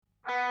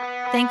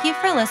Thank you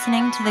for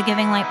listening to the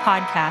Giving Light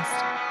podcast.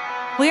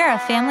 We are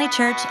a family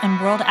church and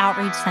world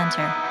outreach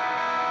center.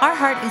 Our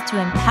heart is to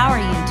empower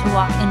you to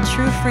walk in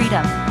true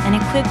freedom and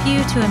equip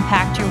you to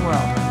impact your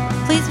world.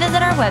 Please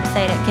visit our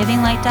website at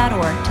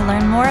givinglight.org to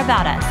learn more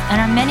about us and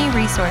our many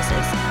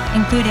resources,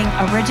 including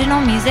original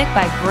music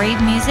by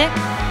Brave Music,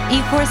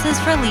 e-courses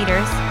for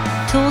leaders,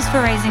 tools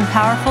for raising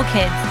powerful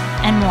kids,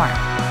 and more.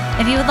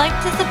 If you would like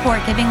to support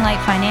Giving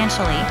Light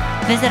financially,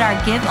 visit our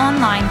Give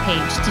Online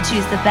page to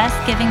choose the best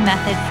giving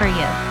method for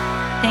you.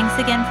 Thanks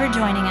again for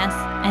joining us,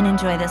 and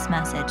enjoy this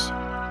message.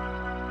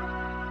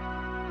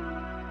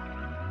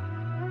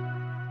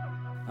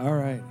 All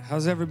right.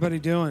 How's everybody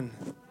doing?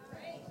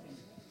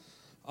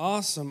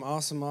 Awesome.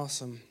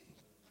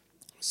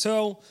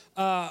 So,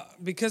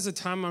 because of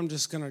time, I'm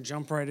just going to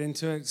jump right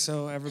into it.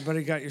 So,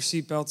 everybody got your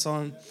seatbelts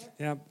on?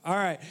 Yep. All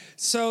right.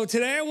 So,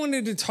 today I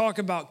wanted to talk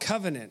about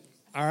covenant.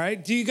 All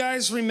right. Do you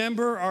guys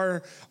remember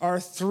our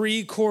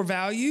three core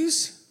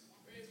values?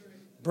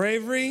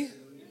 Bravery,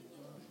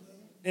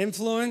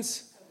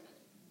 influence,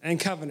 and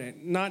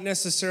covenant. Not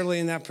necessarily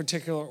in that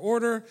particular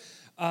order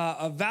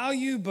of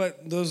value,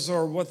 but those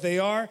are what they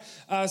are.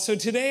 So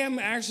today I'm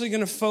actually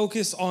going to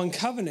focus on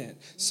covenant.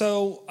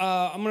 So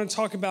I'm going to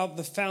talk about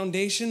the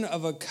foundation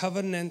of a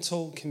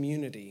covenantal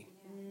community.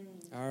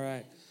 All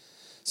right.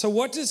 So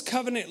what does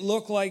covenant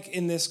look like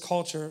in this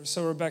culture?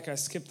 So Rebecca, I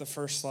skipped the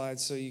first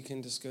slide, so you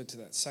can just go to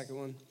that second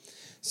one.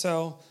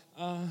 So,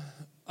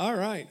 all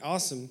right,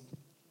 awesome.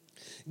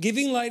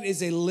 Giving Light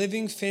is a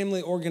living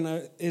family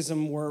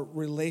organism where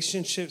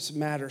relationships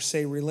matter.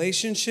 Say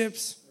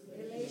relationships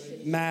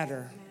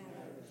matter.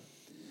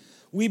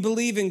 We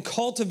believe in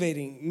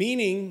cultivating,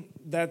 meaning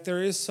that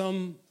there is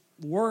some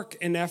work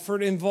and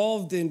effort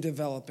involved in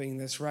developing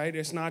this, right?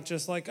 It's not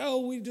just like,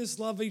 oh, we just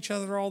love each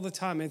other all the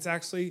time. It's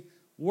actually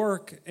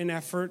work and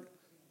effort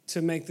to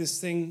make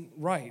this thing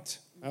right,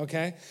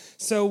 okay?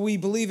 So we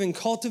believe in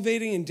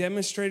cultivating and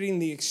demonstrating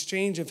the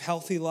exchange of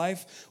healthy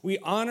life. We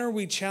honor,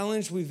 we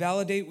challenge, we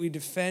validate, we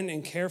defend,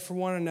 and care for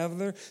one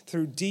another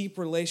through deep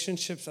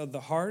relationships of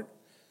the heart.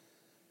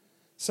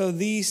 So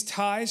these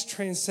ties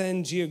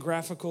transcend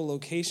geographical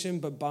location,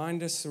 but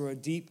bind us through a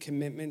deep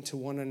commitment to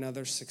one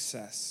another's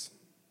success.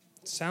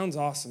 Sounds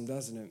awesome,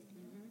 doesn't it?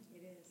 Mm-hmm.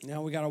 It is.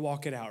 Now we got to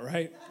walk it out,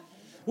 right?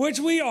 Which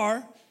we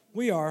are.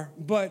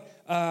 But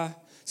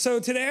so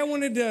today I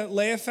wanted to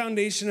lay a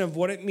foundation of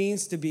what it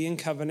means to be in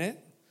covenant.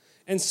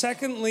 And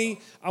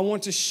secondly, I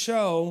want to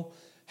show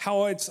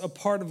how it's a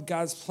part of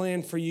God's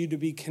plan for you to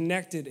be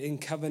connected in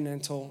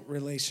covenantal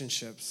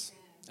relationships.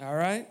 All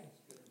right?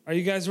 Are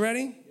you guys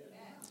ready?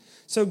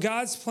 So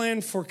God's plan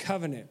for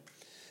covenant.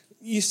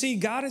 You see,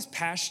 God is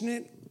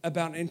passionate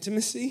about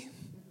intimacy.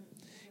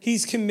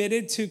 He's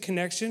committed to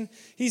connection.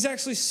 He's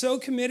actually so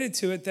committed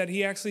to it that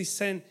he actually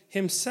sent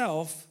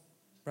himself,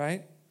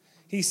 right?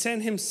 He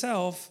sent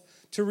himself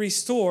to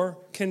restore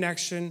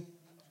connection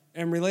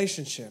and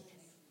relationship.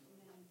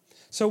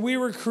 So we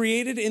were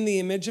created in the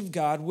image of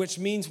God, which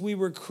means we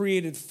were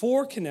created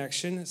for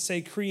connection.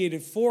 Say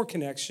created for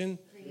connection.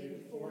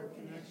 Created for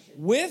connection.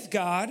 With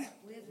God,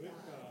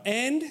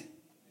 and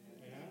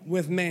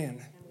with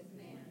man.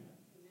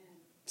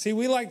 See,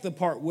 we like the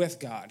part with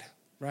God,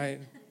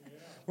 right?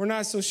 We're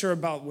not so sure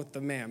about with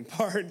the man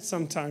part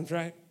sometimes,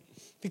 right?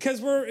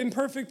 Because we're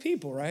imperfect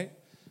people, right?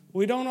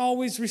 We don't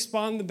always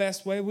respond the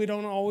best way. We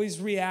don't always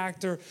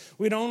react, or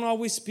we don't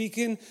always speak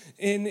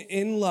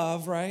in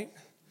love, right?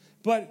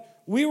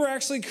 But we were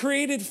actually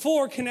created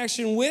for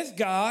connection with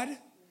God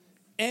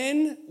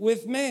and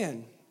with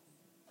man.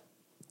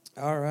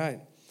 All right.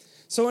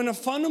 So in a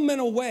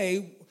fundamental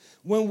way,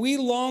 when we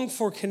long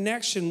for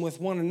connection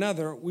with one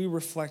another, we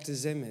reflect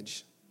his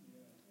image.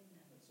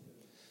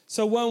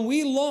 So when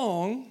we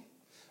long,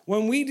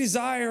 when we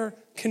desire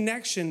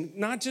connection,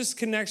 not just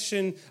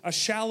connection, a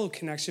shallow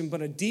connection,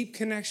 but a deep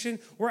connection,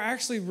 we're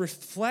actually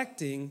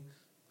reflecting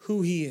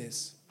who he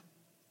is.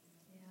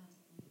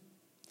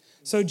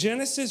 So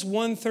Genesis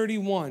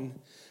 1:31,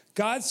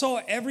 God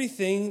saw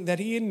everything that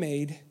he had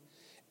made,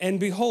 and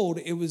behold,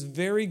 it was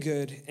very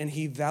good, and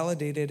he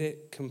validated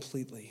it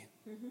completely.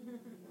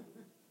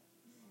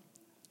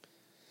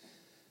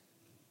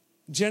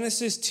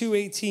 Genesis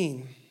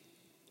 2:18.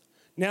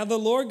 Now the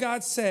Lord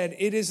God said,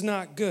 it is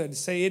not good.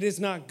 Say, it is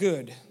not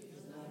good.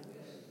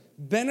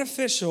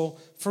 Beneficial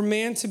for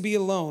man to be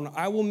alone.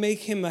 I will make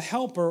him a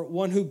helper,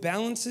 one who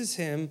balances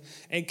him,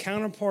 a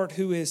counterpart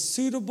who is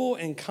suitable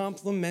and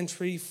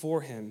complementary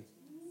for him.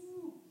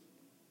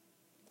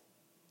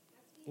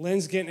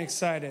 Lynn's getting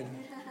excited.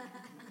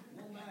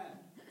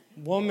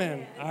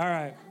 Woman. All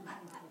right.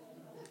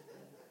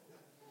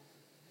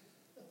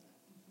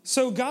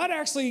 So God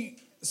actually,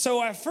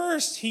 so at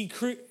first he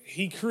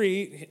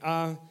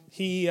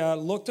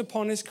looked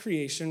upon his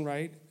creation,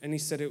 right? And he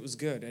said it was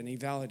good, and he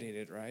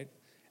validated it, right?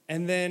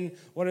 And then,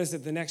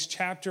 the next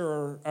chapter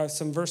or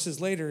some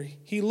verses later,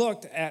 he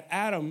looked at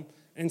Adam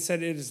and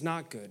said it is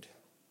not good.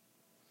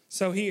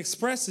 So he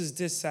expresses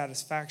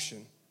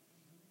dissatisfaction,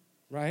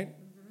 right?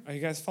 Mm-hmm. Are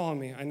you guys following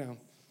me? I know.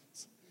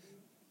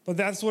 But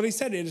that's what he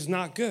said. It is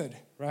not good,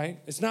 right?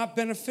 It's not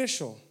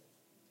beneficial.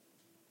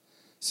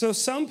 So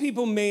some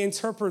people may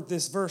interpret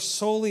this verse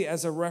solely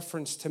as a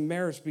reference to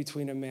marriage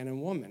between a man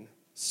and woman,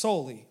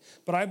 solely.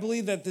 But I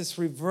believe that this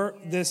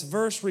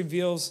verse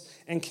reveals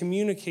and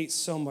communicates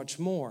so much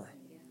more.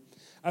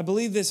 I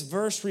believe this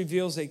verse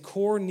reveals a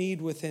core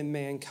need within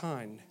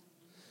mankind,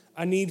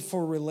 a need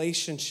for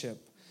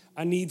relationship,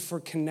 a need for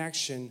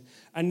connection,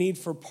 a need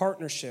for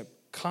partnership,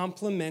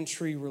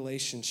 complementary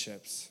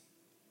relationships.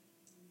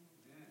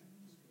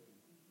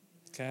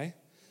 Okay?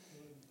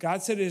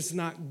 God said it is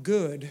not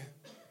good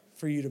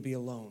for you to be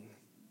alone.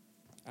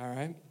 All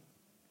right?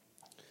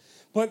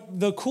 But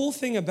the cool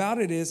thing about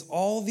it is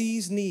all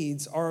these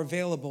needs are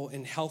available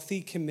in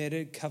healthy,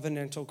 committed,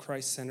 covenantal,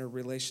 Christ-centered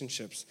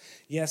relationships.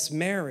 Yes,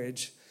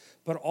 marriage,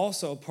 but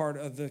also a part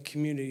of the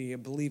community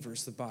of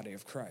believers, the body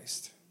of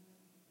Christ.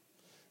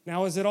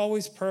 Now, is it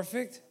always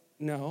perfect?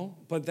 No,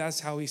 but that's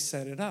how he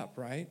set it up,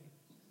 right?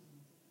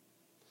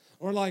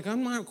 Or like,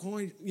 I'm not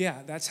going,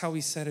 yeah, that's how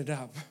he set it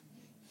up,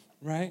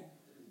 right?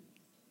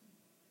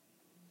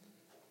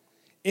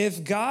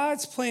 If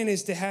God's plan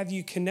is to have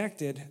you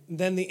connected,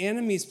 then the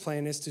enemy's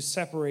plan is to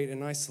separate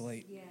and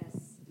isolate. Yes.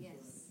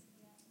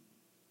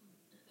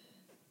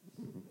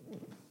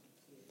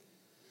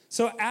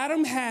 So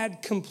Adam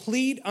had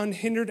complete,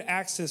 unhindered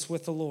access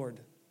with the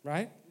Lord,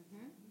 right?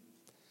 Mm-hmm.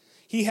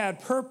 He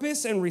had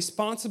purpose and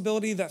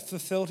responsibility that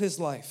fulfilled his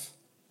life,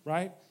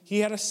 right? He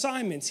had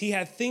assignments. He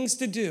had things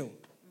to do,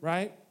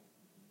 right?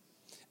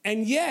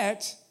 And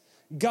yet,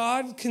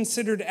 God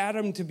considered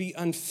Adam to be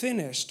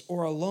unfinished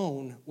or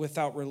alone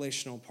without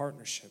relational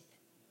partnership.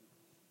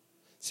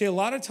 See, a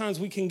lot of times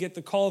we can get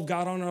the call of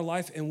God on our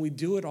life and we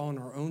do it on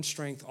our own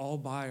strength, all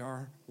by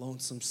our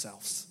lonesome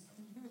selves.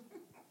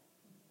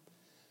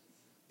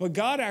 But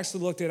God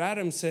actually looked at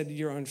Adam and said,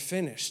 you're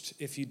unfinished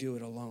if you do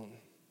it alone.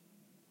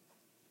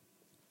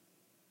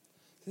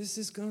 This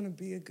is going to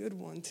be a good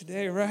one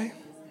today, right?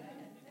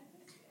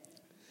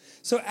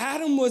 So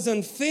Adam was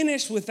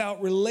unfinished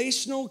without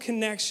relational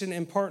connection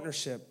and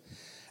partnership.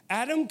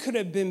 Adam could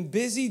have been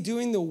busy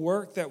doing the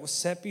work that was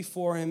set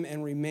before him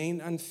and remain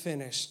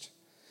unfinished.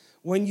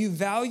 When you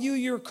value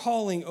your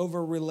calling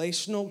over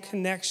relational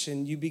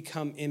connection, you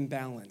become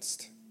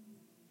imbalanced.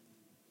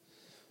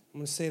 I'm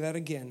going to say that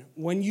again.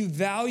 When you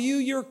value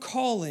your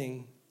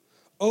calling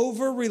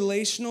over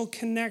relational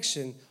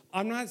connection,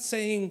 I'm not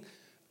saying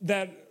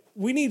that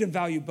we need to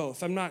value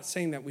both. I'm not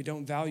saying that we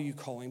don't value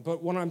calling,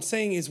 but what I'm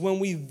saying is when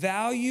we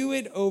value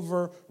it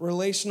over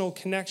relational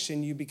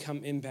connection, you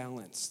become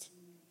imbalanced.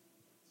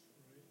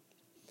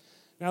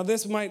 Now,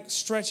 this might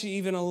stretch you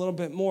even a little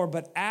bit more,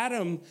 but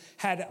Adam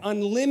had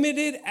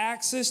unlimited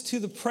access to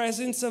the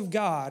presence of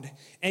God,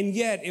 and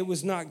yet it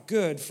was not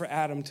good for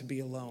Adam to be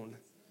alone.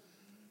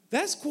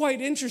 That's quite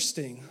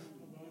interesting.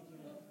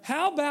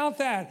 How about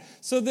that?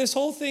 So this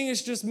whole thing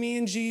is just me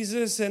and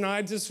Jesus, and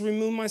I just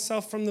remove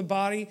myself from the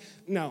body?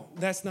 No,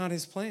 that's not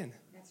his plan.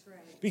 That's right.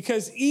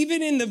 Because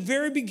even in the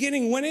very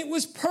beginning, when it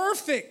was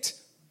perfect,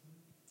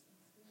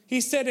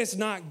 he said it's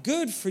not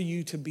good for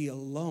you to be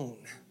alone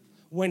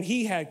when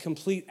he had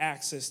complete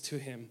access to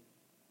him.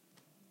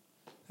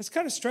 That's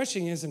kind of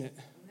stretching, isn't it?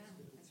 Yeah,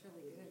 that's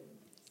really good.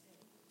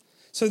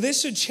 So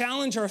this should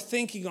challenge our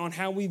thinking on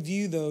how we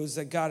view those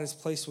that God has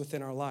placed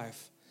within our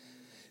life.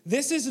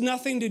 This is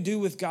nothing to do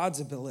with God's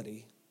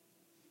ability.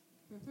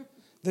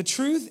 The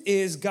truth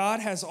is God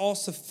has all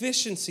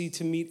sufficiency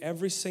to meet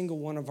every single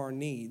one of our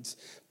needs,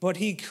 but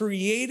he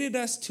created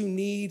us to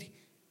need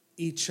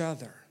each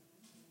other.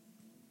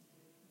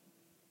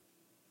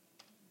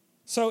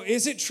 So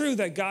is it true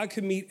that God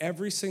could meet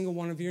every single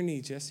one of your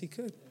needs? Yes, he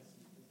could.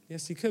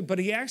 Yes, he could. But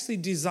he actually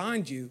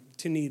designed you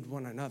to need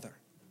one another.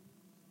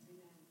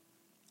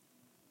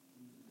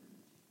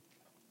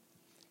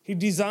 He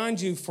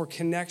designed you for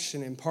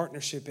connection and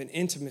partnership and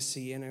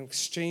intimacy and an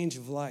exchange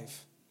of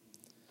life.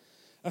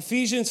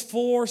 Ephesians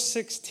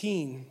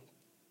 4:16.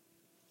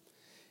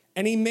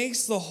 And he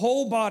makes the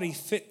whole body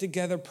fit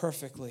together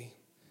perfectly,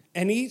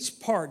 and each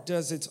part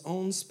does its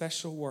own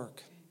special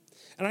work.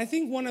 And I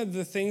think one of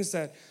the things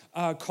that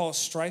cause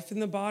strife in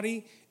the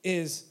body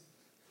is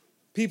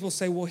people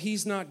say, well,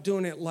 he's not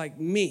doing it like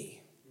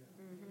me.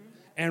 Mm-hmm.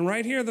 And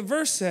right here, the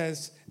verse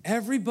says,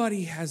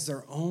 everybody has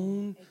their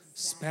own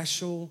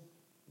special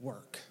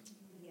work.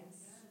 Yes.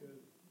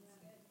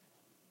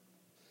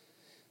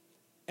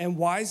 And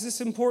why is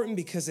this important?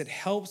 Because it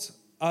helps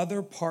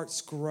other parts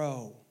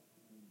grow.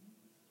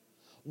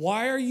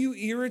 Why are you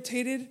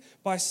irritated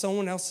by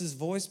someone else's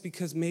voice?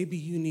 Because maybe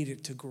you need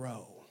it to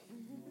grow.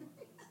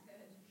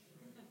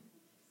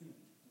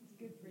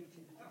 Good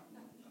preaching.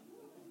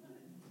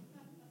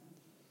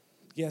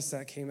 Yes,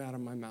 that came out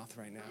of my mouth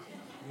right now.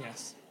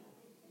 Yes.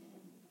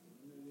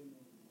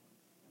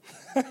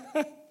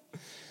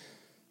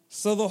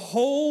 So the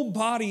whole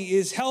body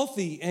is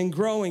healthy and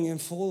growing and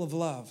full of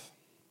love.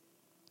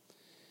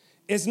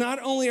 It's not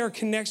only our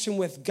connection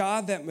with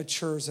God that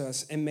matures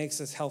us and makes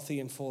us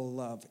healthy and full of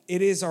love.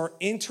 It is our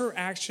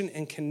interaction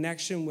and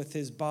connection with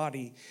his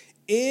body,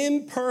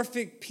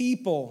 imperfect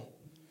people,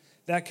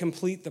 that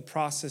complete the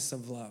process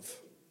of love.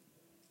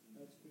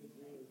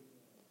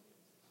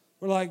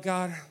 We're like,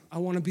 God, I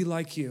want to be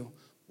like you.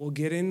 will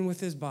get in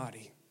with his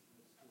body.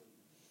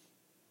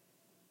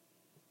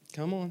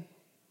 Come on.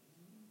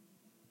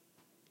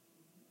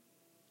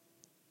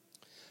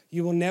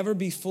 You will never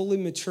be fully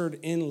matured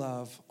in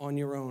love on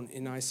your own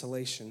in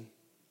isolation.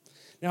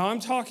 Now, I'm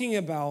talking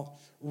about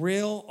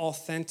real,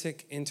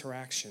 authentic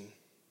interaction.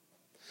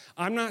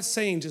 I'm not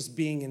saying just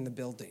being in the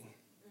building.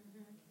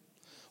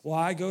 Well,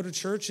 I go to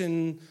church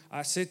and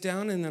I sit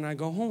down and then I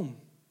go home.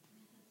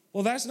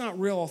 Well, that's not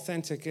real,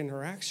 authentic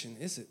interaction,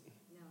 is it?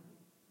 No.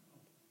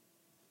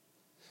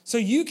 So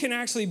you can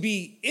actually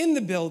be in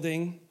the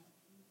building,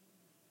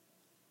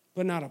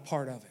 but not a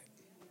part of it.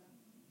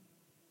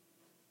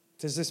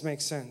 Does this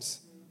make sense?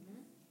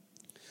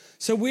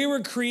 So we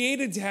were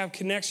created to have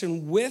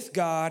connection with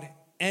God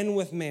and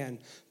with man.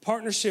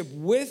 Partnership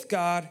with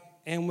God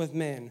and with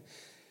man.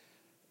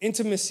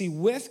 Intimacy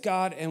with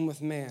God and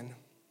with man.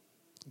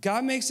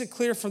 God makes it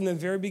clear from the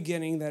very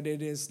beginning that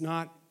it is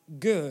not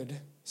good.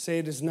 Say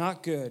it is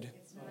not good,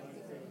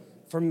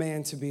 for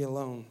man to be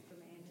alone.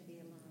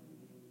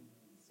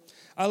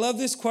 I love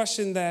this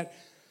question that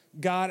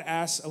God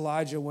asked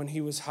Elijah when he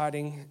was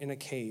hiding in a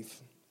cave.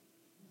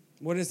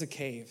 What is a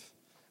cave?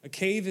 A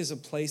cave is a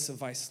place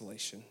of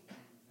isolation,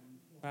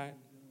 right?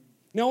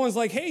 No one's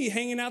like, hey, you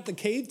hanging out the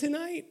cave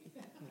tonight?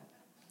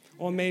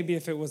 Or maybe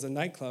if it was a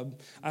nightclub,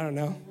 I don't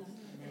know.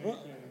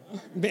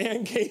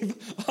 Man cave.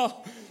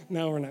 Oh,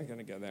 no, we're not going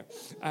to go there.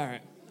 All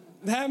right.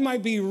 That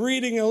might be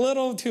reading a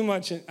little too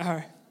much. All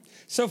right.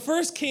 So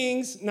 1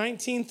 Kings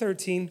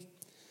 19:13,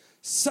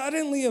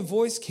 suddenly a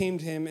voice came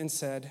to him and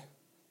said,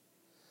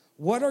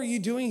 what are you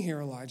doing here,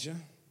 Elijah?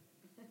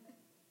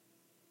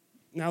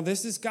 Now,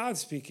 this is God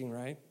speaking,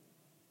 right?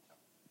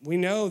 We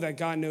know that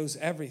God knows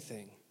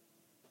everything,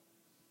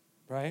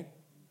 right?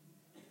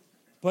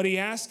 But he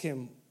asked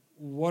him,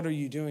 what are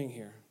you doing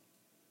here?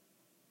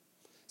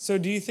 So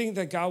do you think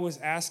that God was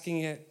asking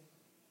it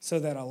so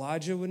that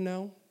Elijah would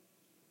know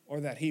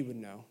or that he would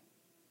know?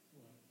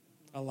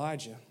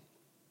 Elijah.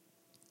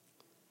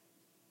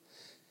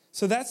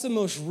 So that's the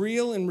most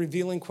real and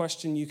revealing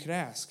question you could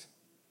ask.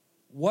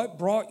 What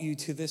brought you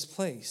to this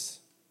place?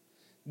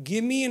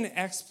 Give me an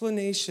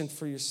explanation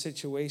for your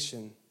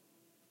situation.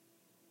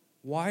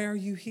 Why are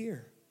you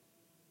here?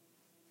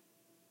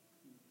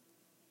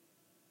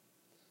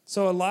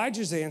 So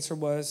Elijah's answer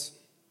was,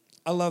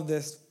 I love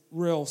this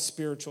real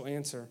spiritual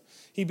answer.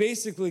 He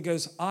basically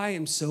goes, I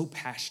am so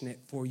passionate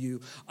for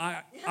you.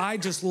 I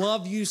just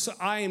love you. So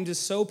I am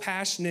just so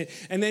passionate.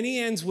 And then he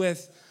ends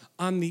with,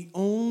 I'm the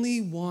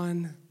only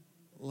one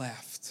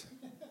left.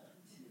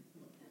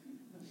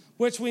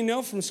 Which we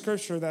know from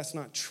Scripture that's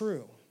not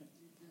true.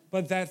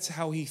 But that's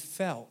how he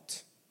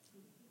felt,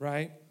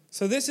 right?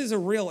 So this is a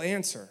real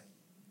answer,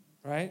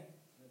 right?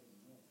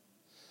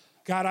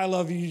 God, I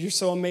love you. You're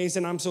so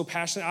amazing. I'm so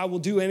passionate. I will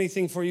do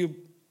anything for you.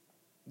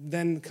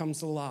 Then comes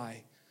the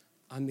lie.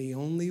 I'm the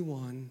only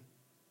one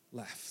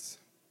left.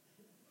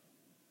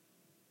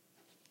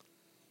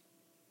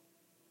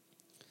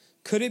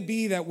 Could it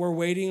be that we're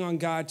waiting on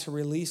God to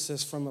release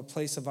us from a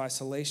place of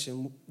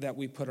isolation that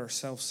we put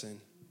ourselves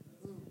in?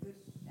 Ooh, good.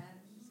 That's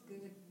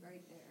good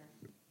right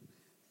there.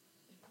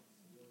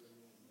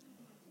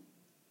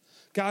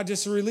 God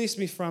just released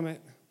me from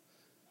it.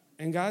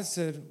 And God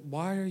said,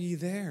 why are you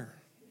there?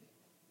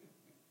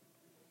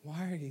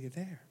 Why are you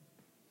there?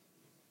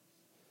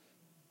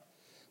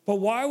 But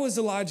why was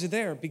Elijah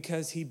there?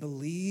 Because he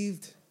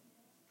believed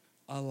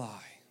a lie.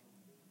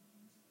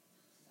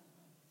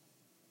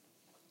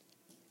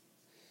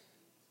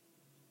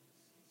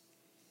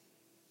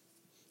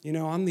 You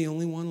know, I'm the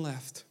only one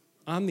left.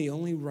 I'm the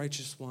only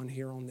righteous one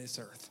here on this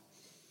earth.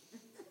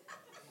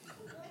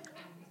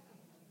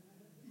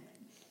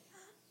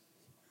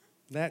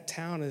 That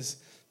town is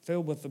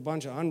filled with a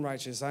bunch of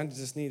unrighteous. I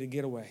just need to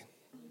get away.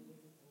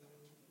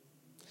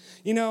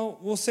 You know,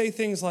 we'll say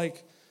things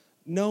like,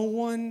 no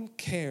one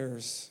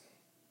cares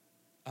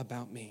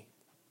about me.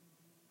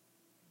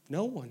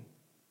 No one.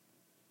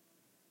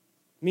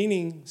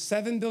 Meaning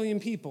 7 billion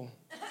people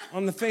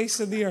on the face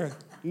of the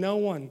earth. No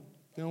one.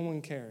 No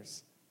one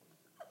cares.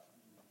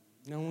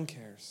 No one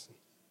cares.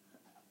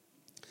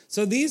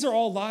 So these are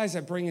all lies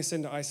that bring us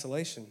into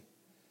isolation.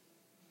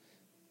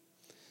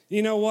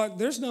 You know what?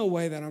 There's no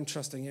way that I'm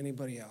trusting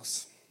anybody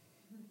else.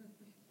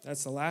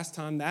 That's the last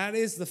time. That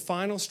is the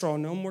final straw.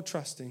 No more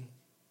trusting.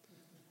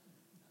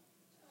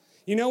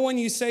 You know when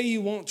you say you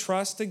won't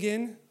trust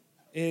again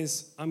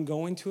is I'm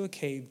going to a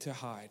cave to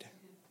hide.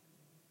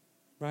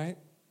 Right?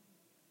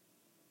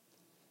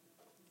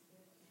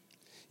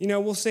 You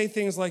know, we'll say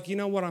things like, you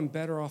know what, I'm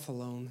better off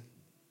alone.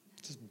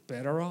 Just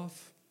better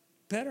off?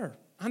 Better.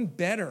 I'm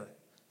better.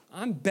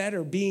 I'm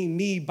better being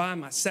me by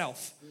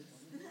myself.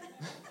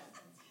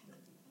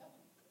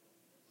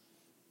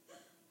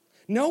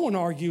 No one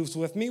argues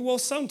with me. Well,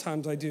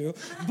 sometimes I do.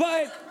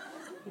 But,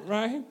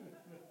 right?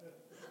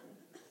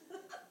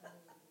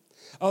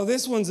 Oh,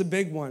 this one's a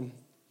big one.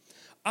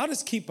 I'll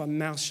just keep my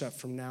mouth shut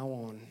from now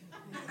on.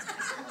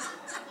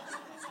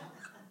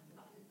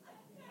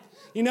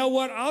 You know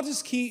what? I'll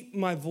just keep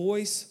my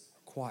voice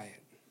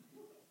quiet.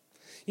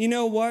 You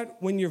know what?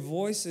 When your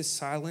voice is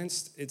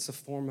silenced, it's a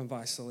form of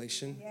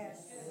isolation. Yes.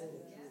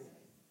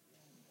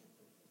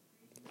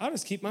 I'll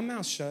just keep my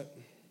mouth shut.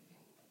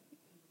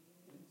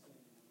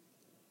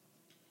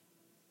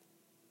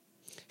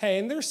 Hey,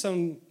 and there's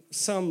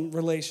some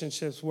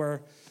relationships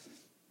where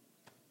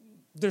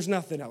there's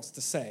nothing else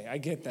to say. I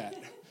get that.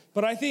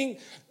 But I think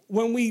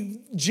when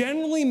we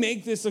generally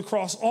make this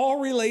across all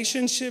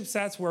relationships,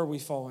 that's where we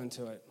fall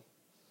into it.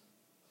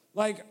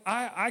 Like,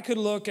 I could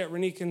look at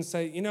Renika and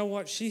say, you know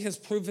what? She has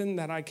proven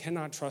that I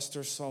cannot trust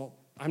her, so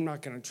I'm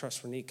not going to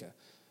trust Renika.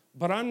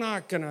 But I'm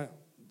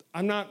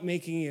not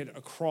making it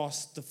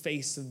across the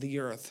face of the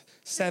earth,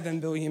 7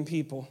 billion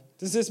people.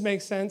 Does this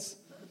make sense?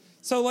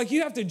 So, like,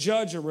 you have to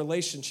judge a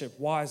relationship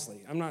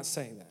wisely. I'm not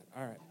saying that.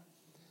 All right.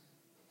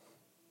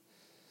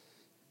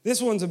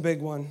 This one's a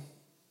big one.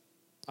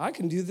 I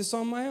can do this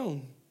on my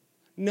own.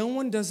 No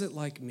one does it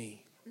like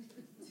me.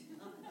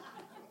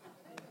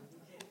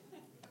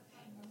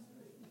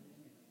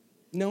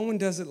 No one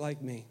does it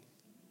like me.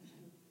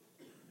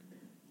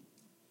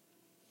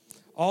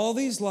 All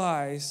these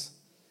lies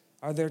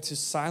are there to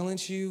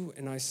silence you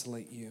and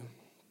isolate you.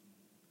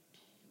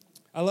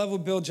 I love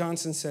what Bill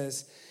Johnson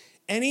says.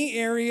 Any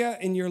area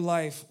in your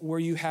life where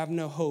you have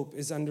no hope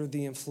is under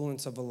the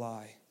influence of a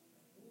lie.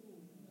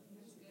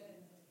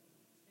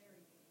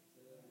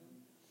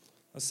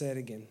 I'll say it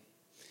again.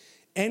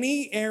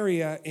 Any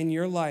area in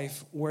your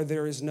life where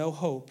there is no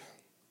hope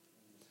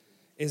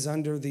is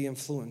under the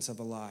influence of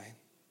a lie.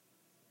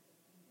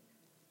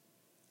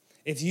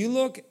 If you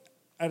look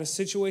at a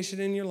situation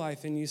in your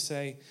life and you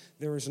say,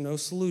 there is no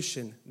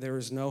solution, there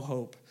is no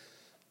hope,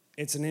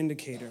 it's an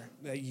indicator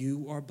that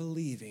you are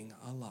believing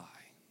a lie.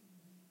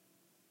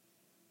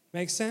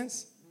 Make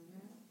sense?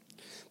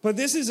 But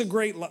this is a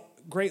great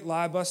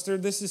lie buster.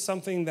 This is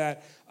something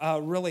that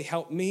really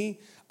helped me.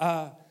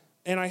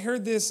 And I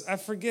heard this, I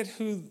forget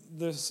who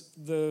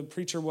the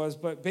preacher was,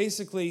 but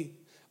basically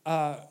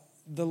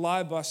the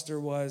lie buster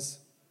was,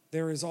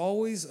 there is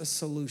always a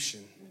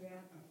solution. Yeah.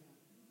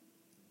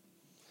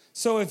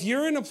 So if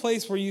you're in a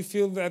place where you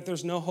feel that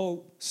there's no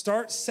hope,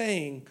 start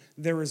saying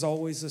there is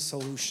always a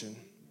solution.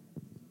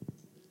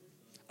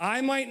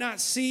 I might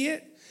not see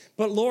it,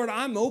 but Lord,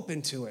 I'm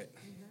open to it.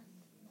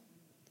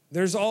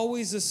 There's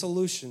always a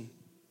solution.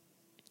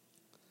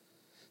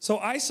 So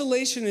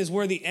isolation is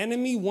where the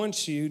enemy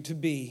wants you to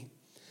be,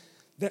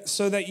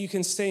 so that you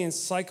can stay in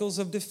cycles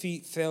of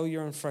defeat,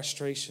 failure, and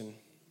frustration.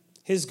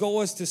 His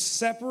goal is to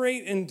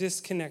separate and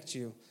disconnect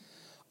you.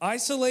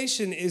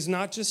 Isolation is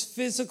not just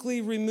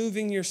physically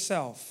removing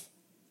yourself.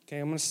 Okay,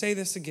 I'm going to say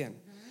this again.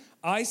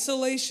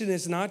 Isolation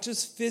is not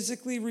just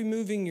physically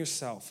removing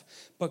yourself,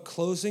 but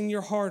closing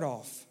your heart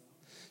off,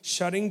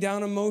 shutting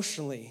down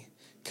emotionally,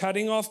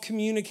 cutting off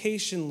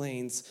communication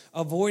lanes,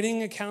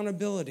 avoiding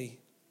accountability.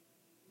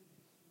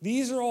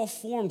 These are all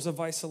forms of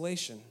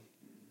isolation.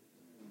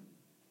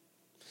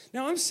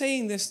 Now, I'm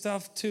saying this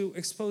stuff to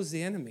expose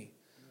the enemy.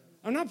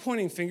 I'm not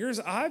pointing fingers.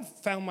 I've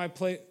found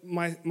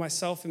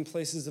myself in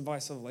places of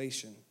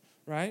isolation,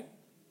 right?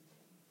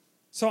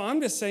 So I'm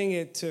just saying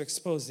it to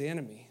expose the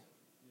enemy.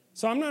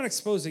 So I'm not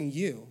exposing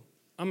you.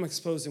 I'm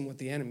exposing what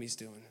the enemy's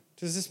doing.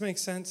 Does this make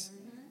sense?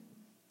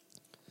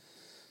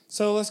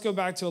 So let's go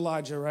back to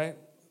Elijah, right?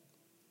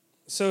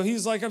 So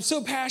he's like, I'm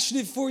so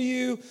passionate for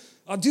you.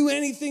 I'll do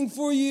anything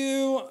for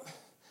you.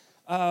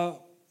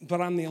 But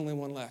I'm the only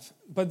one left.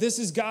 But this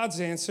is God's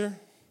answer.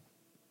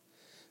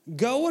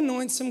 Go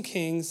anoint some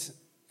kings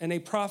and a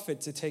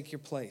prophet to take your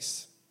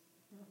place.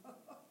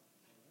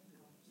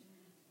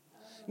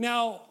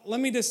 Now, let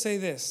me just say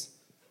this.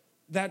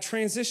 That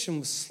transition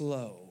was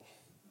slow.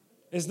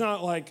 It's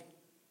not like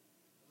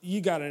you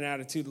got an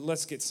attitude,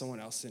 let's get someone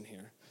else in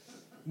here.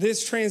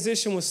 This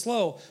transition was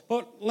slow.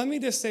 But let me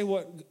just say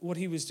what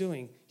he was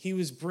doing. He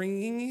was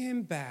bringing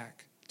him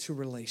back to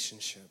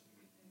relationship.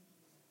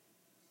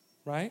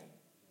 Right?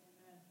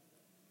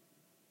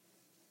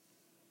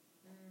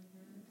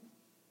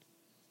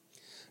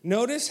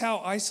 Notice how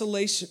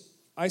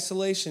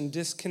isolation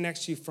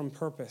disconnects you from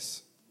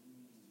purpose.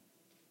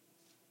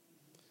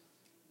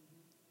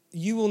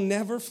 You will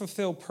never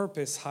fulfill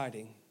purpose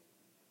hiding.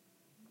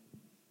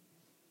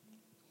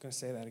 I'm going to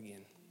say that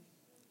again.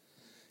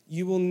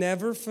 You will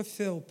never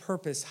fulfill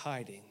purpose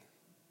hiding.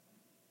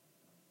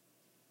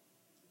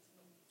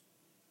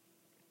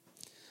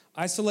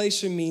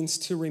 Isolation means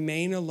to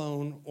remain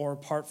alone or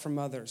apart from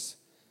others.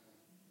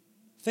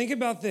 Think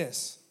about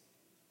this.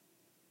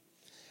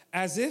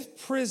 As if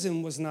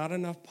prison was not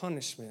enough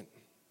punishment,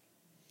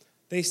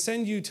 they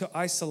send you to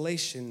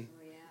isolation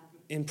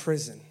in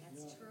prison.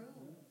 That's true.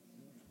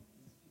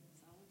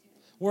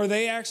 Where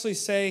they actually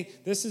say,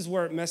 this is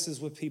where it messes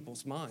with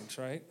people's minds,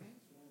 right?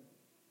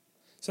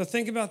 So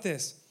think about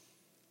this.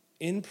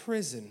 In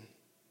prison,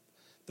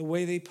 the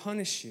way they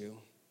punish you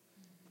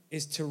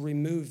is to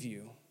remove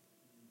you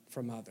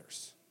from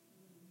others.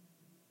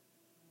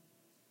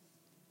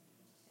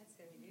 That's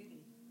their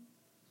duty.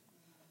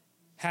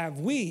 Have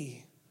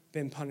we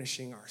been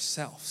punishing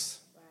ourselves?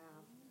 Wow.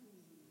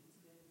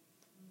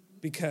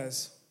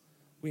 Because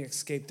we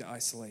escaped to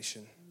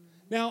isolation.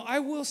 Now, I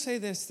will say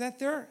this, that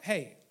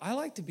I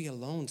like to be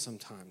alone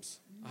sometimes.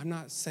 I'm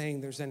not saying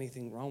there's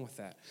anything wrong with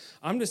that.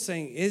 I'm just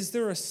saying, is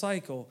there a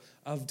cycle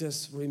of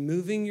just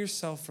removing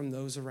yourself from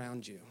those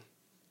around you?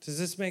 Does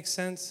this make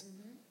sense?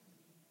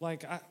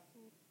 Like, I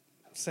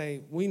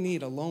say, we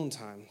need alone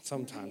time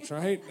sometimes,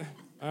 right?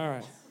 All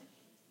right.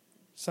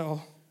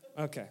 So,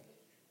 okay.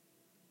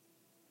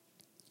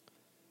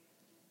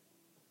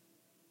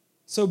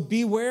 So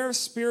beware of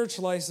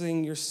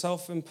spiritualizing your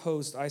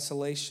self-imposed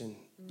isolation.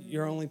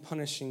 You're only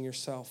punishing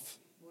yourself.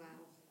 Wow.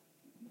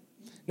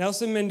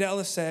 Nelson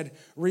Mandela said,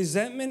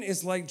 resentment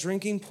is like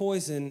drinking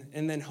poison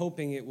and then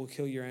hoping it will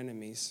kill your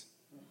enemies.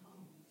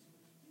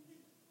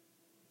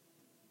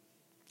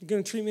 You're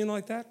going to treat me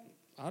like that?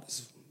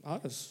 I'll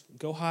just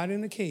go hide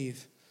in a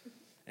cave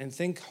and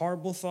think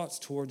horrible thoughts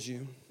towards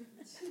you.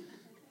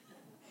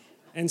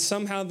 And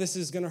somehow this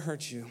is going to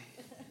hurt you.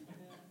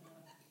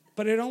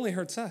 But it only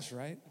hurts us,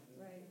 right?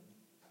 Right.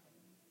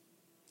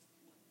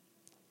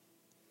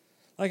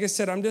 Like I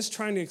said, I'm just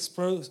trying to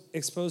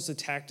expose the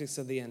tactics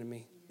of the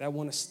enemy that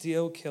want to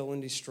steal, kill,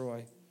 and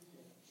destroy.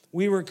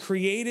 We were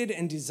created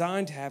and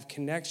designed to have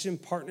connection,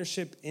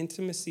 partnership,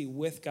 intimacy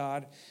with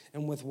God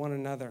and with one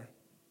another.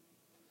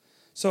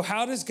 So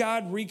how does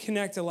God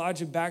reconnect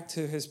Elijah back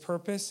to his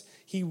purpose?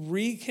 He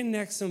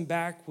reconnects him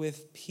back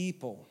with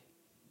people.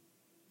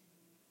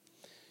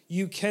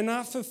 You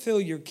cannot fulfill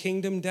your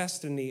kingdom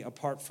destiny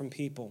apart from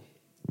people.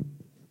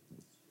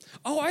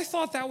 Oh, I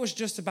thought that was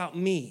just about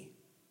me.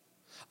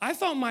 I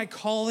thought my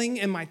calling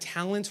and my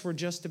talents were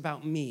just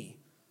about me.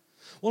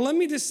 Well, let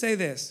me just say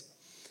this.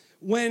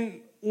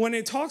 When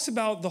it talks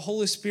about the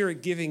Holy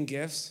Spirit giving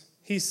gifts,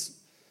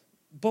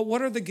 but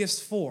what are the gifts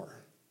for?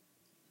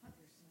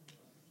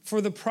 For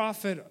the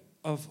profit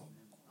of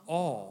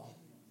all.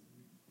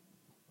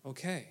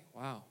 Okay,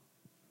 wow.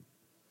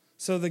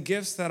 So the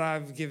gifts that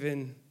I've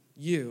given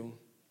you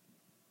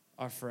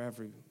are for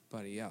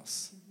everybody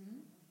else.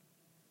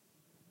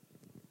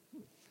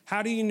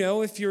 How do you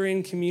know if you're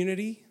in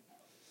community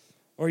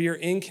or you're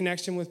in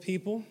connection with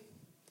people?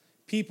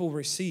 People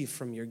receive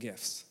from your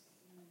gifts.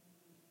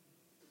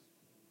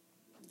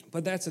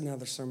 But that's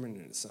another sermon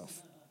in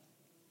itself.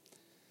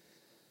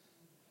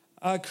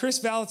 Chris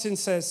Valentin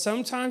says,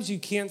 sometimes you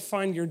can't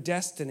find your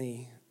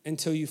destiny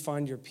until you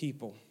find your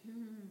people.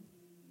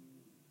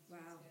 Wow.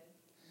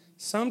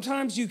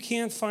 Sometimes you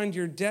can't find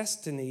your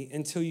destiny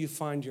until you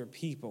find your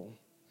people.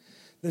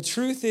 The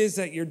truth is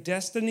that your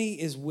destiny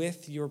is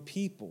with your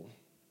people.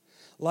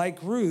 Like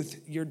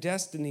Ruth, your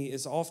destiny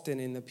is often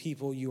in the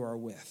people you are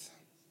with.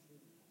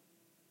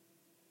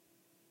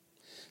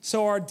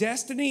 So our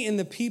destiny and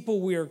the people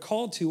we are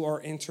called to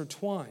are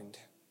intertwined.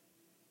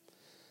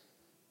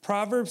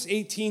 Proverbs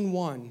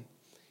 18:1.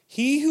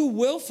 He who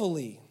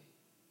willfully,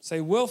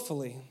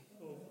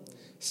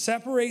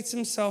 separates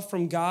himself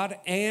from God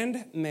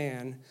and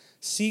man,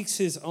 seeks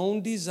his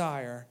own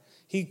desire.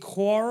 He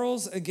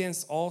quarrels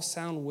against all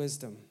sound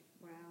wisdom.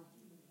 Wow.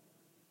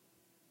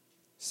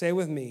 Say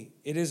with me,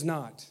 it is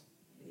not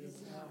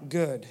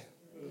good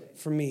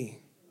for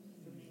me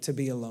to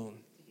be alone.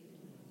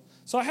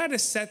 So I had to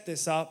set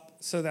this up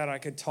so that I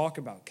could talk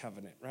about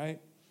covenant,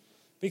 right?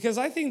 Because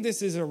I think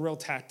this is a real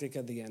tactic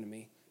of the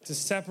enemy, to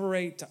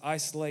separate, to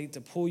isolate,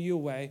 to pull you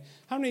away.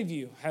 How many of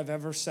you have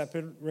ever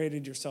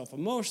separated yourself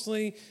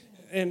emotionally?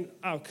 And,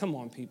 oh, come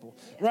on, people,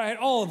 right?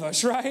 All of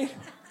us, right?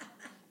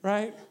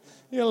 Right?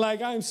 You're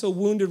like, I'm so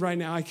wounded right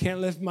now, I can't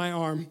lift my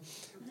arm.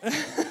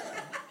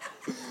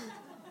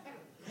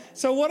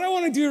 So what I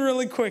want to do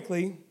really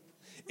quickly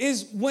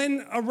is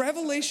when a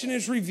revelation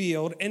is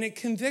revealed and it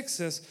convicts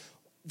us,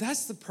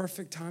 that's the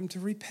perfect time to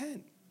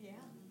repent. Yeah.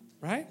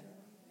 Right?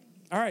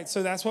 All right,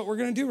 so that's what we're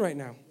going to do right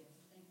now.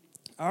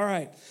 All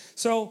right,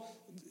 so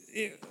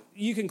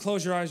you can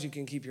close your eyes, you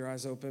can keep your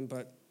eyes open,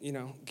 but,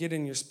 get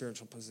in your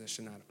spiritual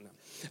position. I don't know.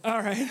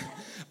 All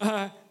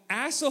right.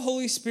 Ask the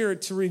Holy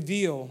Spirit to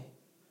reveal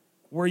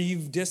where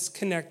you've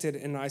disconnected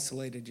and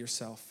isolated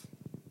yourself.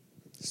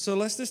 So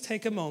let's just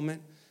take a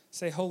moment,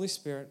 say, Holy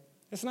Spirit,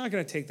 it's not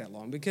going to take that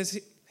long because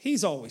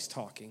he's always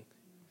talking.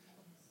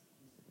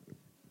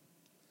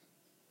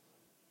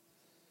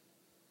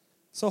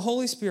 So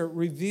Holy Spirit,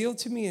 reveal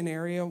to me an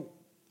area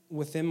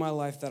within my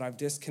life that I've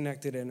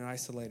disconnected and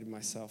isolated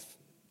myself.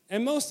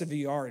 And most of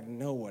you already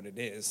know what it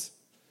is.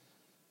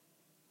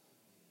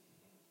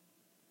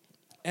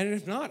 And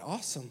if not,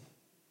 awesome.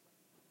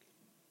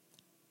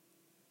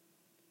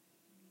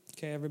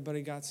 Okay,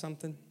 everybody got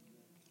something?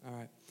 All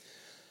right.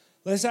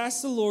 Let's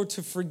ask the Lord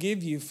to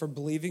forgive you for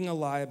believing a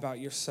lie about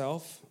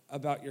yourself,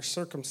 about your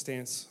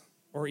circumstance,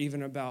 or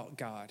even about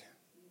God.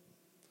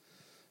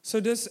 So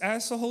just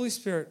ask the Holy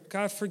Spirit,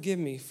 God, forgive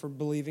me for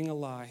believing a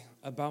lie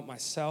about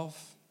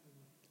myself,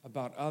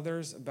 about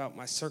others, about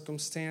my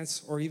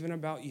circumstance, or even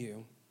about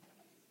you.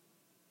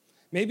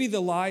 Maybe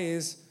the lie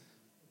is,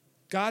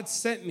 God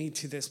sent me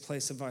to this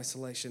place of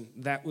isolation.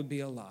 That would be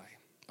a lie,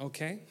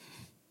 okay?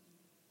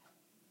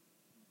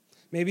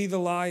 Maybe the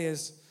lie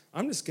is,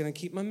 I'm just going to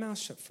keep my mouth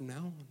shut from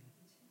now on.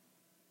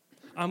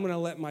 I'm going to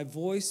let my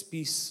voice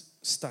be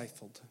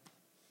stifled.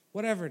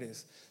 Whatever it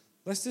is,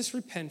 let's just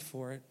repent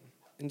for it.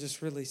 and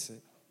just release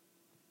it.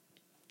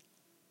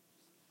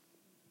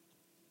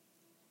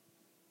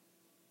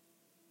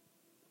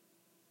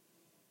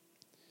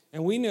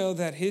 And we know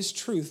that his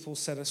truth will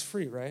set us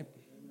free, right?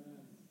 Amen.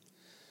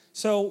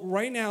 So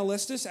right now,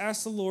 let's just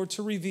ask the Lord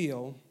to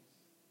reveal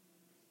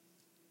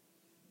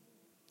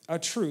a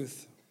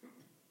truth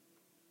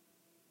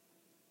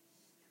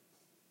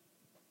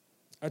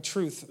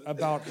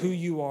about who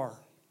you are.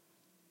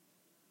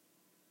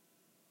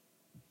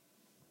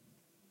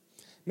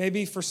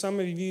 Maybe for some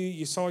of you,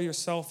 you saw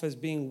yourself as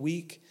being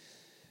weak,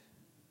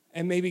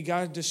 and maybe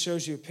God just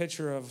shows you a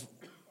picture of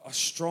a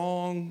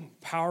strong,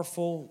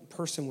 powerful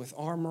person with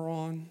armor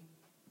on.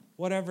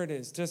 Whatever it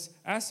is, just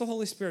ask the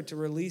Holy Spirit to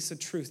release a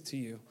truth to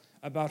you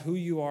about who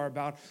you are,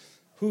 about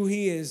who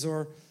he is,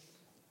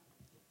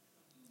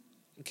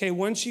 okay,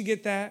 once you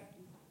get that,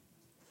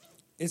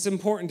 it's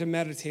important to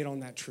meditate on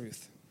that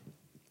truth,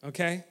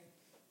 okay?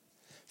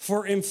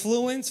 For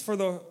influence,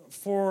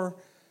 for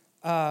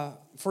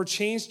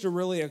change to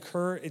really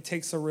occur, it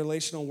takes the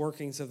relational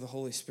workings of the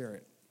Holy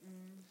Spirit.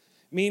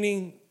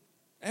 Meaning,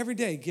 every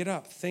day, get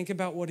up, think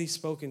about what he's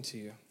spoken to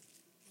you,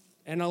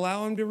 and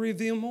allow him to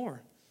reveal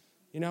more.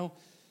 You know,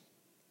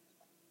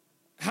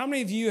 how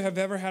many of you have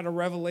ever had a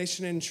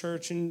revelation in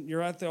church and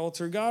you're at the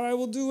altar, God, I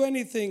will do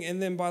anything,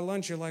 and then by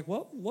lunch you're like,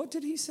 what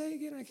did he say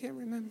again? I can't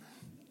remember.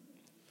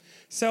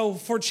 So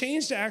for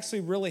change to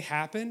actually really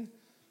happen,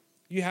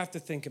 you have to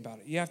think about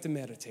it. You have to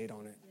meditate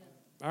on it.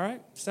 All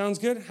right? Sounds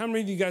good? How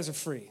many of you guys are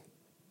free?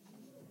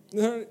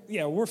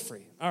 Yeah, we're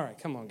free. All right,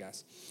 come on,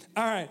 guys.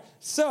 All right,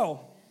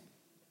 so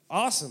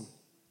awesome.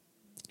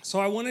 So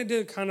I wanted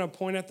to kind of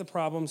point at the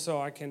problem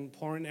so I can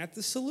point at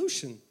the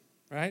solution,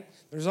 right?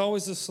 There's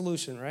always a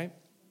solution, right?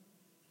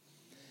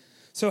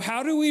 So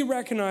how do we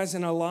recognize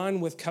and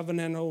align with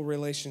covenantal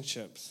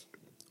relationships?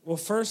 Well,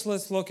 first,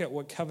 let's look at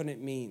what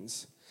covenant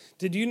means.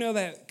 Did you know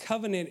that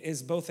covenant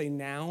is both a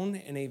noun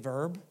and a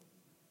verb?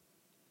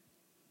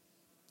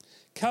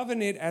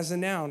 Covenant as a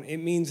noun, it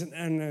means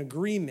an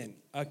agreement,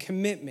 a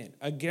commitment,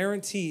 a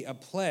guarantee, a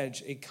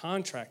pledge, a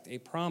contract, a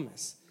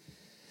promise.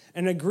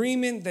 An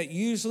agreement that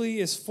usually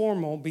is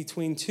formal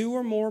between two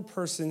or more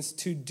persons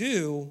to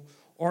do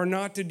or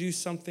not to do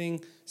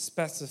something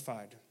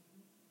specified.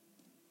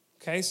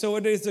 Okay, so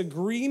it is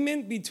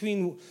agreement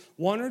between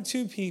one or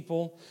two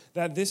people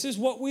that this is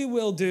what we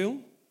will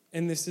do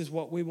and this is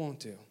what we won't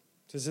do.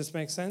 Does this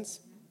make sense?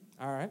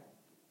 All right.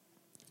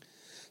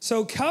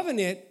 So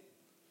covenant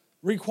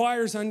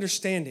requires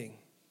understanding.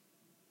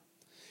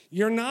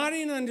 You're not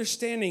in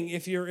understanding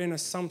if you're in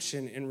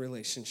assumption in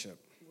relationship.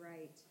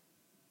 Right.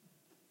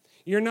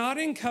 You're not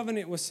in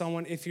covenant with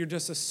someone if you're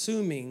just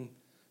assuming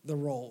the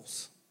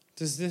roles.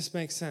 Does this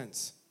make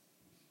sense?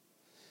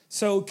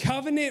 So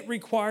covenant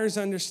requires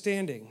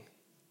understanding.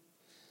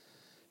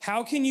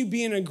 How can you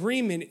be in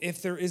agreement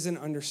if there isn't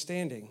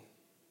understanding?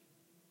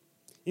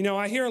 You know,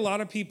 I hear a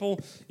lot of people,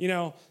 you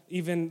know,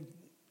 even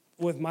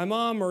with my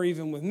mom or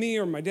even with me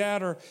or my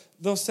dad, or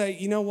they'll say,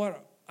 you know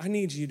what, I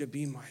need you to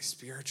be my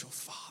spiritual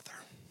father.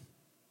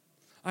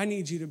 I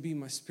need you to be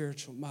my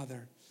spiritual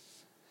mother.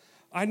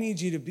 I need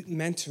you to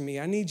mentor me.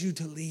 I need you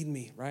to lead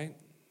me, right?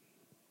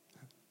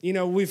 You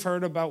know, we've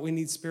heard about we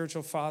need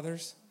spiritual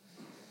fathers.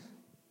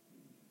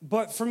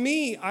 But for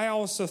me, I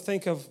also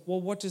think of, well,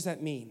 what does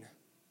that mean?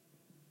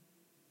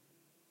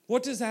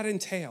 What does that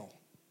entail?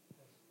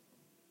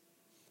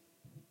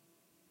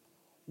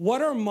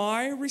 What are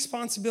my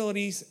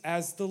responsibilities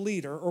as the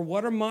leader, or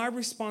what are my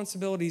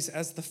responsibilities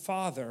as the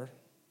father,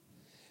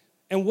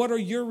 and what are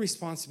your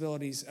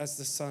responsibilities as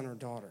the son or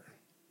daughter?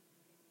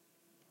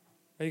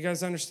 Are you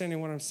guys understanding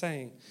what I'm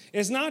saying?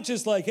 It's not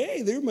just like,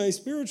 hey, they're my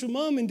spiritual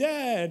mom and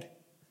dad.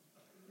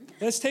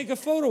 Let's take a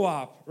photo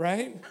op,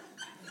 right?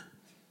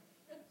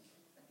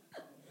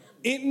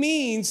 It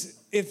means,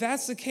 if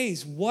that's the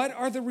case, what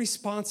are the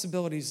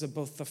responsibilities of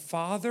both the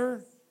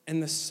father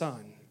and the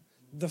son?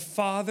 The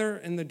father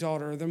and the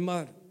daughter, or the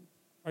mother.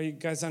 Are you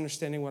guys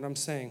understanding what I'm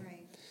saying?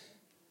 Right.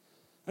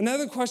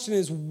 Another question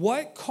is,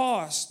 what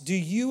cost do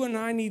you and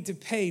I need to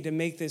pay to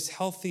make this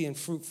healthy and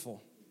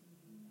fruitful?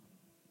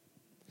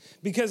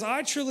 Because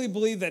I truly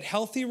believe that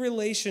healthy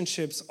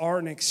relationships are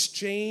an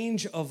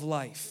exchange of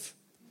life.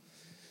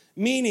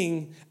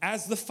 Meaning,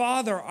 as the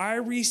father, I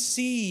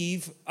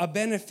receive a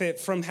benefit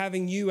from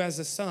having you as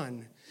a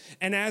son.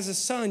 And as a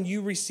son,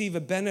 you receive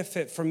a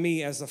benefit from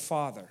me as a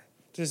father.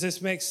 Does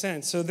this make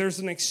sense? So there's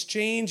an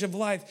exchange of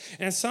life.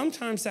 And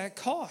sometimes that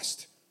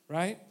cost,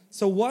 right?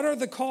 So what are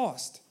the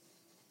costs?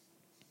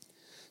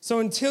 So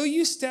until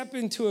you step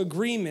into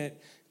agreement,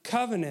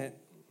 covenant,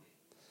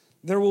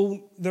 there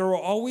will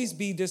always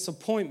be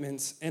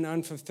disappointments and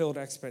unfulfilled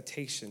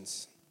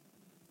expectations.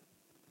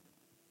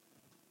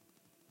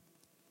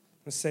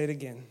 Let's say it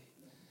again.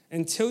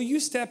 Until you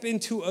step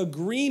into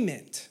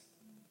agreement,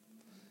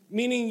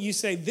 meaning you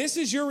say, this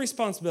is your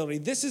responsibility,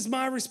 this is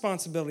my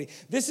responsibility,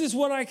 this is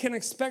what I can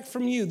expect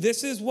from you,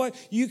 this is what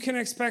you can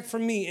expect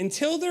from me.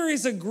 Until there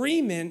is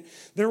agreement,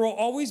 there will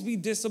always be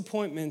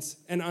disappointments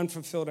and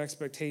unfulfilled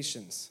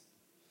expectations.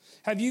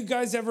 Have you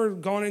guys ever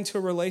gone into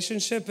a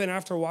relationship and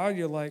after a while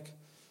you're like,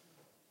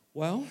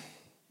 well,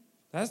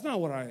 That's not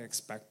what I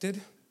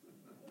expected.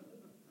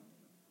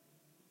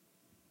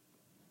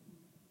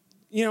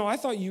 I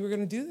thought you were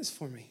going to do this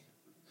for me.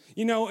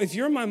 If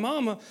you're my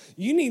mama,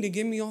 you need to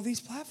give me all these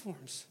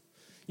platforms.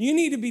 You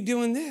need to be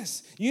doing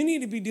this. You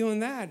need to be doing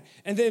that.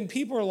 And then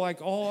people are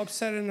like all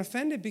upset and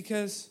offended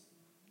because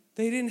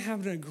they didn't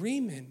have an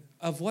agreement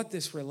of what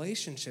this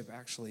relationship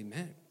actually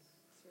meant.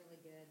 It's really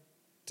good.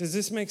 Does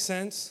this make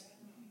sense?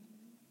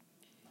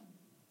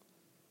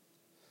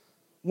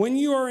 When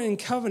you are in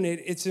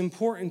covenant, it's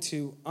important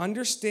to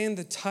understand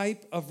the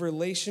type of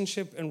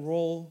relationship and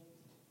role.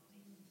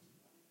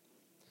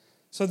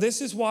 So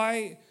this is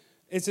why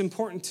it's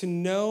important to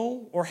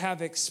know or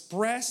have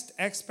expressed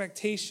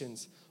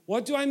expectations.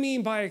 What do I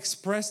mean by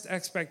expressed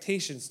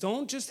expectations?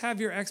 Don't just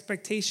have your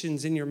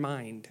expectations in your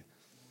mind.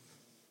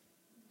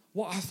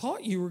 Well, I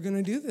thought you were going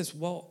to do this.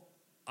 Well,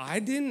 I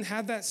didn't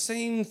have that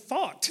same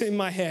thought in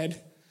my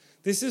head.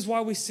 This is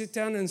why we sit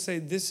down and say,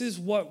 this is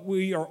what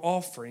we are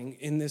offering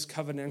in this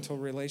covenantal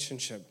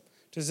relationship.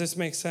 Does this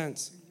make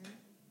sense?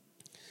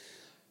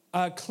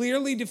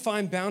 Clearly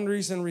define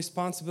boundaries and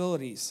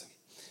responsibilities.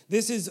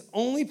 This is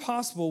only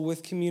possible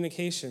with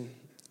communication.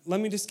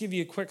 Let me just give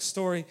you a quick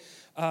story.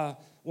 The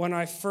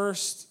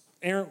first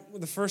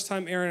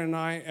time Aaron and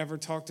I ever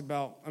talked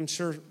about, I'm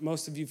sure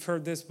most of you have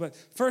heard this, but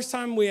first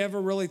time we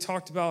ever really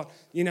talked about,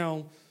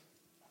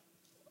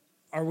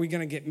 are we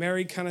going to get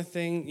married kind of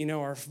thing,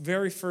 our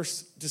very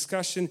first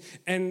discussion.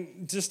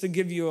 And just to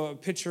give you a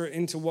picture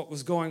into what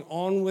was going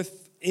on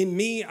in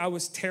me, I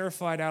was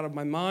terrified out of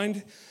my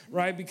mind,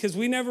 right? Because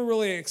we never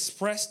really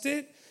expressed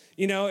it.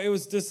 It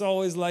was just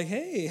always like,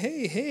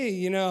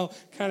 hey,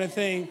 kind of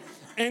thing.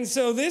 And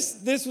so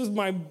this was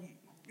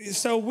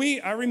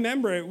I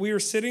remember it. We were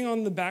sitting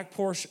on the back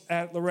porch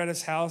at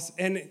Loretta's house,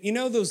 and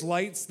those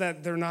lights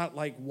that they're not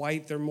like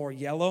white, they're more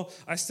yellow.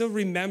 I still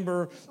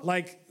remember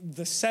like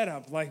the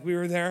setup, like we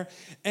were there.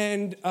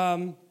 And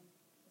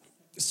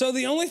so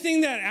the only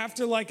thing that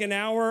after like an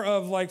hour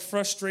of like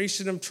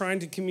frustration of trying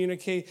to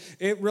communicate,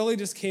 it really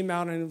just came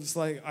out and it was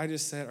like, I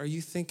just said, are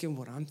you thinking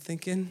what I'm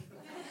thinking?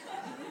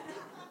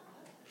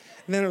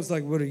 And then I was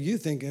like, what are you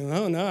thinking?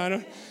 Oh, no, I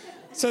don't.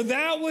 So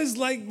that was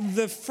like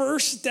the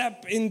first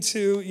step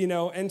into,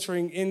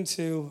 entering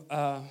into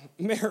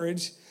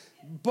marriage.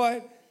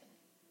 But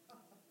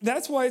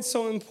that's why it's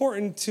so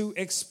important to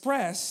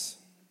express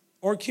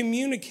or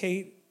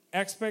communicate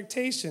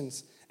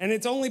expectations. And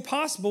it's only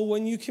possible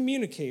when you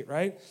communicate,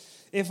 right?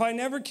 If I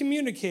never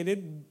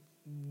communicated,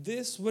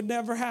 this would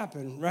never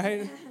happen,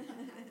 right?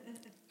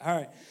 All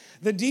right.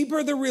 The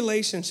deeper the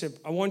relationship,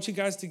 I want you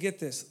guys to get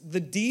this. The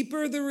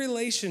deeper the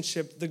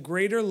relationship, the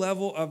greater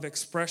level of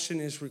expression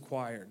is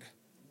required.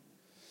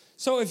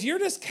 So if you're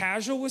just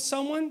casual with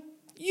someone,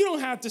 you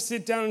don't have to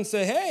sit down and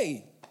say,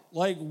 hey,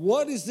 like,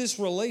 what is this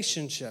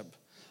relationship?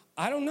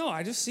 I don't know.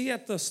 I just see you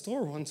at the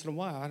store once in a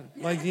while.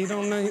 You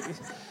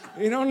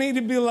don't need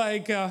to be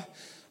like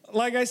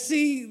I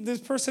see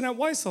this person at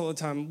Weiss all the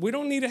time. We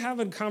don't need to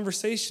have a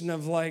conversation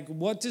of like,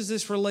 what does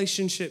this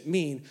relationship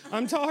mean?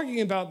 I'm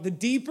talking about the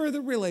deeper the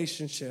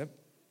relationship,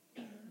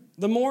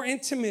 the more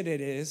intimate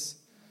it is,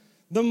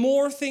 the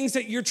more things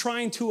that you're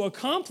trying to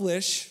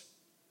accomplish,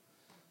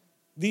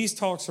 these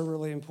talks are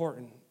really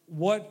important.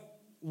 What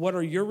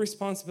are your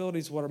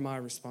responsibilities? What are my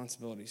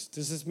responsibilities?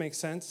 Does this make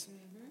sense?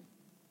 Mm-hmm.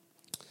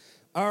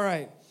 All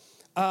right.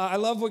 I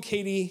love what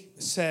Katie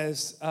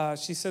says.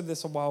 She said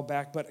this a while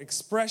back, but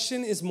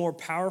expression is more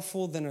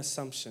powerful than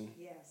assumption.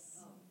 Yes.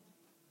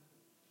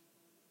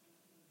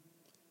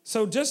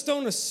 So just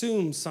don't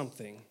assume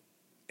something.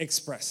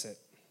 Express it.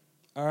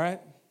 All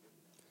right?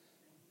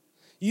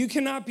 You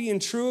cannot be in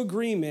true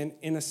agreement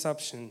in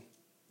assumption.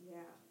 Yeah.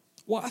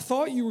 Well, I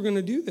thought you were going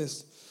to do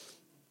this.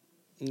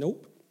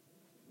 Nope.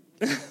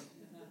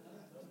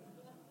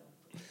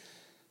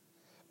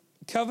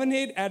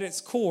 Covenant at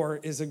its core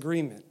is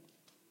agreement.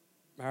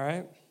 All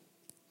right?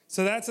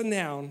 So that's a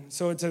noun,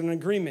 so it's an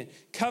agreement.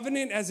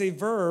 Covenant as a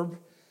verb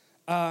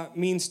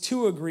means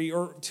to agree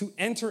or to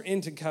enter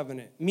into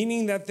covenant,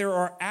 meaning that there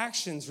are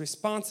actions,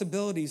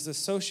 responsibilities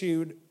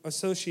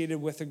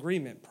associated with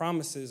agreement,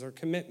 promises or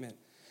commitment.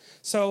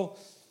 So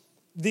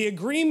the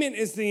agreement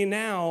is the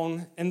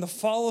noun and the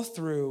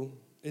follow-through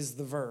is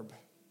the verb.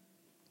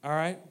 All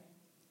right?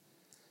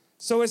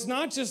 So it's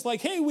not just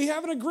like, hey, we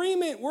have an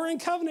agreement, we're in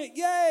covenant,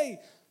 yay!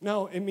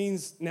 No, it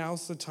means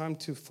now's the time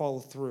to follow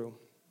through.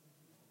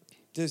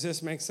 Does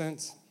this make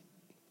sense?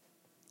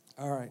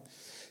 All right.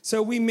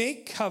 So we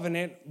make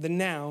covenant, the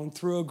noun,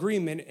 through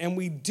agreement, and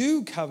we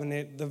do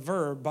covenant, the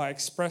verb, by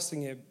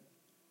expressing it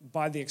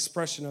by the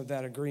expression of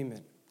that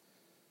agreement.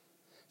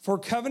 For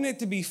covenant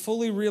to be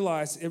fully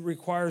realized, it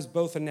requires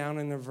both a noun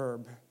and a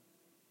verb.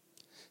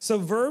 So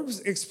verbs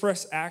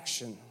express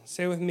action.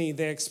 Say it with me.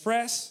 They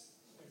express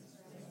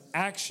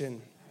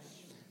action.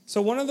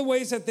 So one of the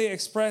ways that they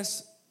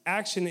express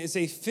action is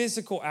a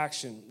physical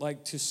action,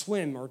 like to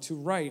swim or to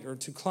write or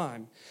to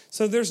climb.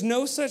 So there's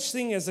no such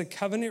thing as a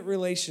covenant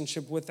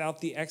relationship without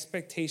the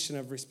expectation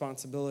of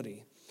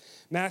responsibility.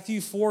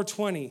 Matthew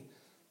 4:20.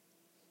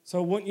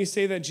 So wouldn't you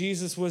say that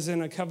Jesus was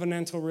in a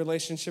covenantal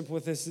relationship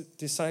with his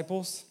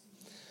disciples?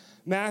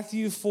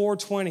 Matthew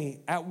 4:20,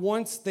 at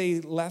once they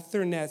left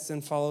their nets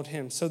and followed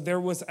him. So there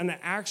was an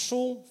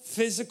actual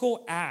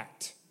physical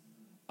act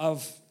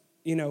of,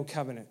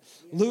 covenant.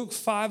 Luke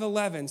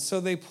 5:11, so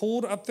they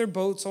pulled up their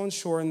boats on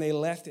shore and they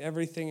left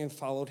everything and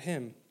followed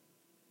him.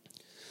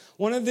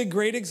 One of the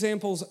great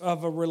examples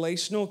of a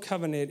relational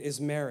covenant is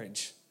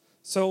marriage.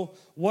 So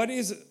what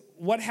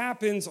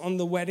happens on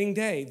the wedding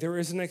day? There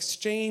is an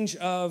exchange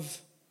of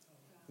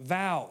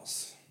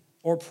vows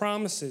or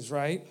promises,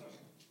 right?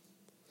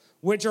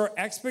 Which are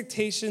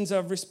expectations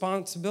of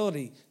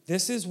responsibility.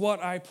 This is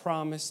what I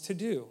promise to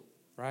do,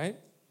 right?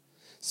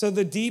 So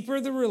the deeper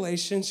the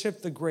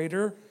relationship, the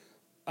greater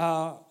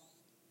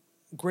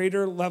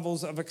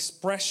levels of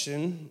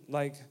expression.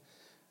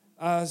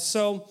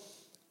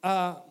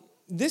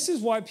 This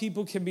is why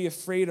people can be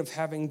afraid of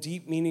having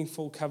deep,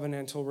 meaningful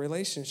covenantal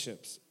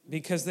relationships,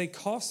 because they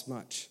cost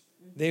much.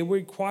 They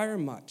require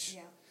much.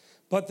 Yeah.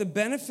 But the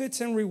benefits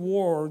and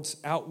rewards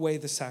outweigh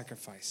the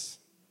sacrifice.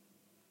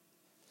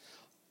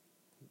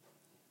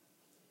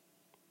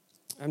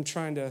 I'm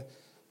trying to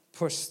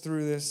push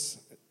through this.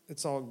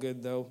 It's all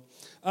good, though.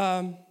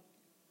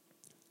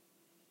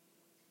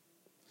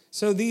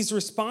 So these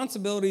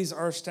responsibilities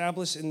are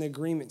established in the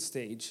agreement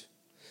stage.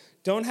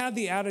 Don't have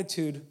the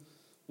attitude,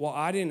 well,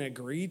 I didn't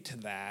agree to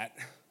that.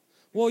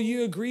 Well,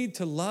 you agreed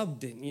to love,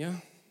 didn't you?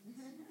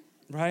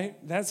 Right?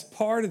 That's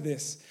part of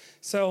this.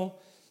 So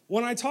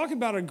when I talk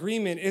about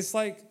agreement, it's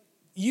like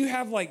you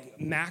have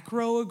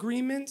macro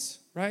agreements,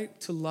 right?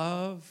 To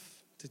love,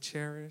 to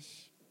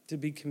cherish, to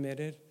be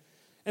committed.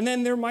 And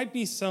then there might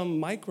be some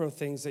micro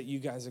things that you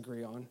guys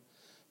agree on.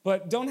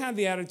 But don't have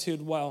the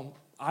attitude, well,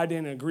 I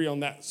didn't agree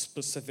on that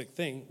specific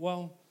thing.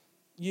 Well,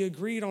 you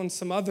agreed on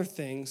some other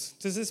things.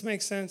 Does this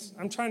make sense?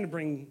 I'm trying to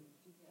bring,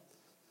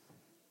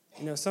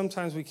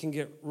 sometimes we can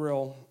get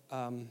real,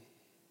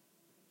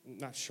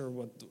 not sure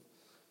what,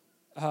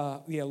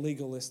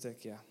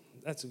 legalistic, yeah.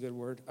 That's a good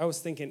word. I was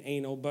thinking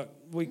anal, but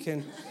we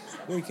can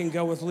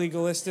go with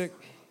legalistic.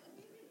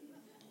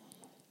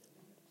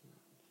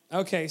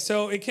 Okay,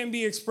 so it can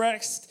be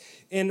expressed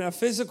in a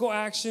physical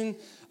action.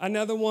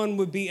 Another one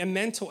would be a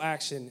mental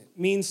action. It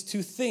means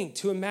to think,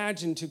 to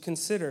imagine, to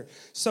consider.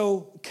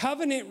 So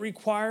covenant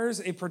requires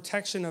a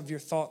protection of your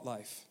thought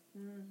life.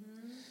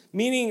 Mm-hmm.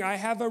 Meaning I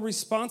have a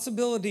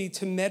responsibility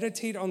to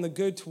meditate on the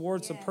good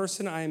towards the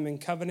person I am in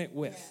covenant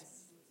with.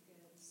 Yes.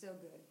 So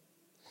good.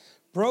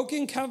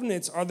 Broken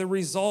covenants are the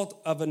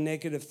result of a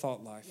negative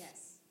thought life.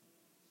 Yes.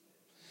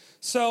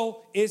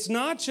 So it's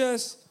not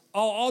just,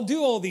 I'll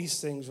do all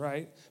these things,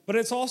 right? But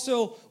it's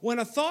also when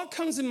a thought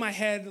comes in my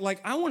head,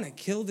 I want to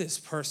kill this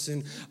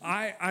person.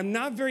 I'm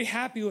not very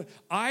happy with,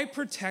 I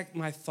protect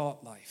my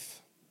thought life.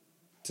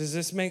 Does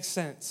this make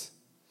sense?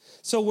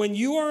 So when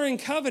you are in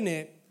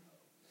covenant,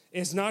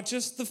 it's not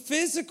just the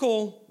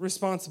physical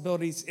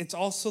responsibilities, it's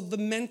also the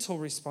mental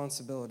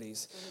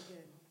responsibilities.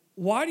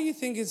 Why do you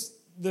think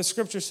the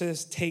scripture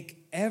says,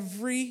 take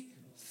every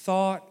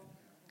thought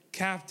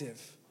captive?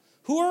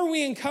 Who are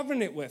we in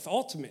covenant with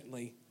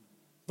ultimately?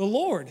 The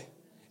Lord.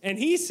 And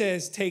he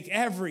says, take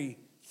every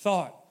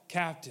thought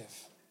captive.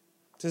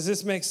 Does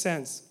this make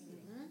sense?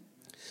 Mm-hmm.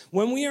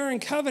 When we are in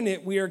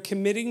covenant, we are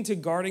committing to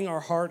guarding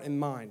our heart and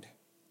mind.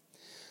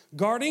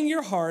 Guarding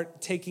your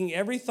heart, taking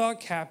every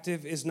thought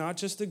captive is not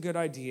just a good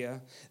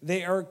idea.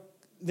 They are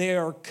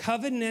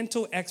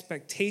covenantal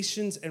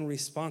expectations and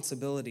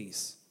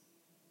responsibilities.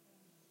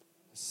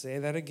 I'll say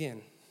that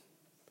again.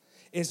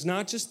 It's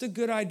not just a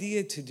good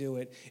idea to do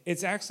it.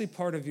 It's actually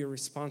part of your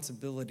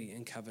responsibility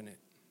in covenant.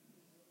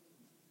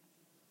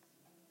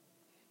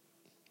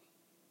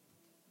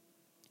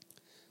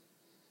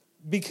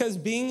 Because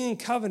being in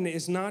covenant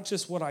is not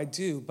just what I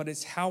do, but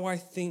it's how I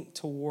think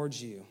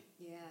towards you.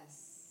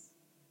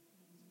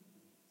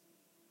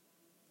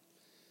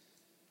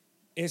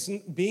 Yes.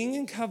 Being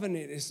in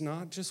covenant is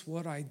not just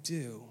what I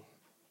do,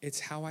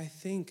 it's how I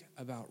think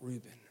about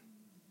Reuben.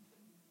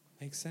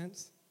 Make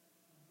sense?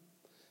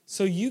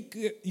 So you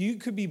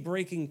could be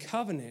breaking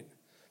covenant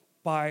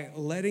by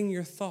letting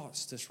your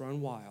thoughts just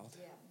run wild.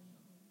 Yeah.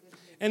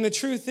 And the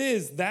truth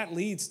is, that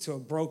leads to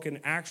a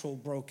actual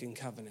broken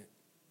covenant.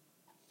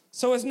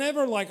 So it's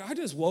never like, I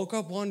just woke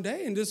up one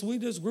day and we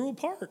just grew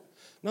apart.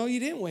 No, you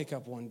didn't wake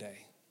up one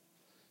day.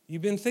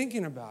 You've been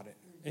thinking about it,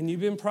 and you've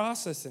been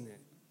processing it.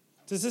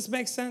 Does this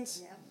make sense?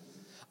 Yeah.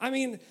 I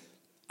mean,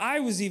 I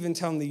was even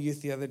telling the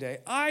youth the other day,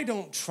 I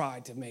don't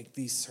try to make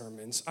these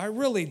sermons. I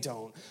really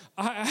don't.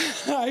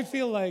 I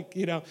feel like,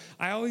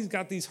 I always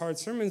got these hard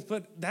sermons,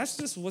 but that's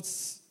just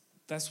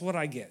that's what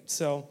I get.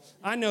 So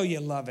I know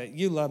you love it.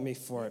 You love me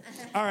for it.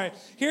 All right.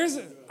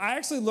 I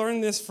actually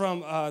learned this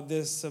from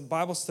this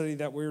Bible study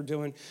that we were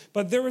doing.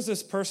 But there was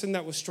this person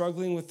that was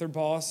struggling with their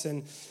boss.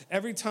 And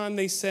every time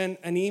they sent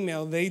an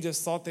email, they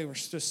just thought they were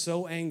just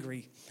so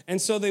angry. And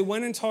so they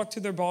went and talked to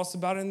their boss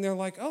about it. And they're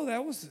like, oh,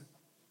 that was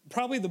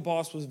probably the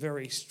boss was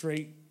very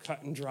straight,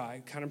 cut and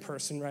dry kind of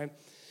person, right?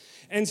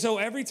 And so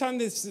every time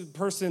this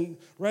person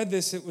read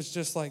this, it was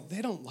just like,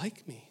 they don't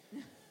like me.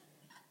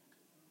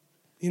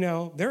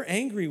 They're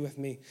angry with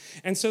me.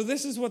 And so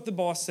this is what the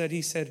boss said.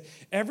 He said,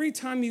 every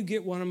time you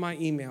get one of my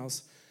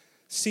emails,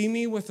 see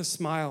me with a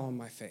smile on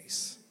my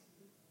face.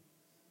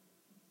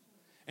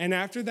 And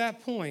after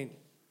that point,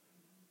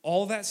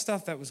 all that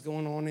stuff that was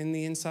going on in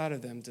the inside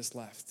of them just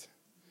left.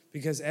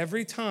 Because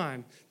every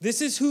time,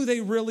 this is who they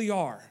really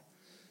are.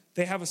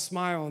 They have a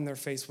smile on their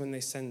face when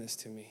they send this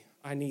to me.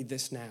 I need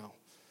this now.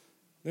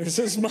 There's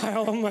a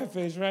smile on my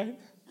face, right?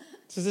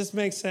 Does this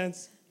make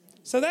sense?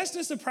 So that's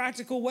just a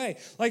practical way.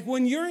 Like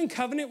when you're in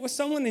covenant with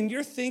someone and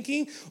you're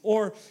thinking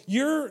or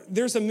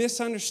there's a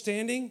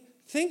misunderstanding,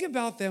 think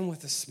about them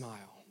with a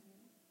smile.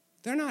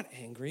 They're not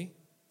angry.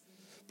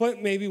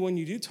 But maybe when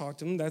you do talk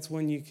to them, that's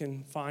when you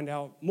can find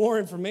out more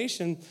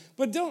information.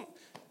 But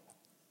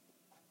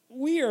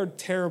we are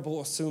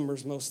terrible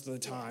assumers most of the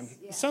time. Yes,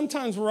 yeah.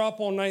 Sometimes we're up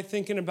all night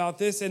thinking about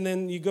this, and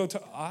then you go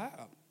to, I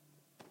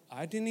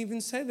didn't even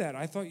say that.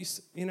 I thought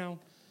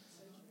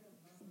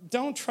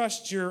don't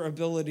trust your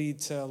ability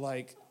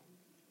to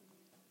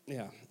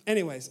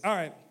Anyways, all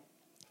right.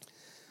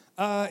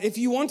 If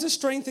you want to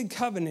strengthen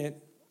covenant,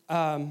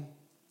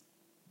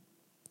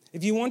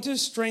 if you want to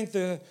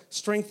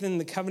strengthen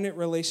the covenant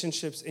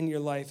relationships in your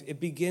life,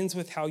 it begins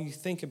with how you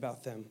think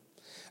about them.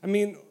 I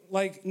mean,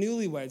 like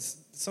newlyweds,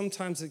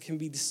 sometimes it can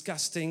be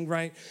disgusting,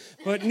 right?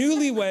 But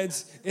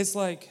newlyweds, it's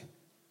like,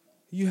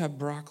 you have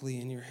broccoli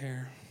in your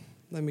hair.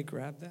 Let me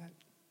grab that.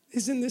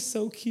 Isn't this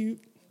so cute?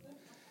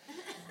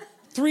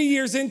 3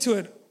 years into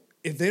it,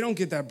 if they don't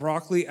get that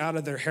broccoli out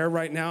of their hair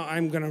right now,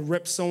 I'm going to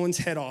rip someone's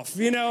head off.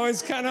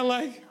 It's kind of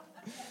like...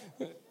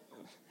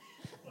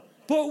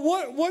 But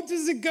what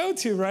does it go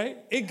to, right?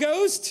 It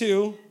goes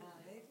to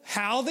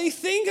how they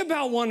think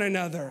about one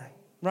another,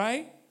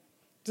 right?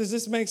 Does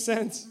this make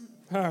sense?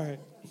 All right.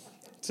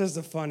 Just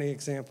a funny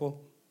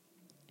example.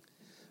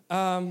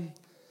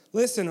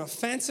 Listen,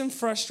 offense and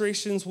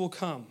frustrations will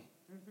come.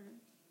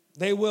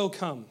 They will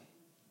come.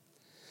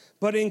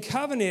 But in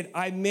covenant,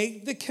 I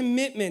make the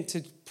commitment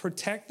to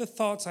protect the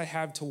thoughts I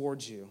have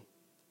towards you.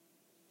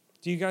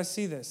 Do you guys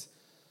see this?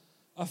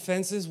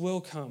 Offenses will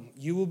come.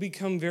 You will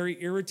become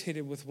very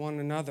irritated with one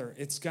another.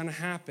 It's going to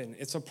happen.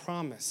 It's a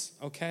promise,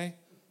 okay?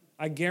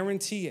 I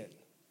guarantee it.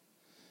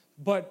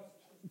 But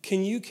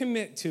can you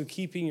commit to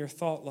keeping your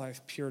thought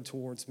life pure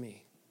towards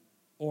me?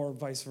 Or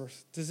vice versa?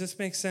 Does this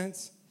make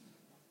sense?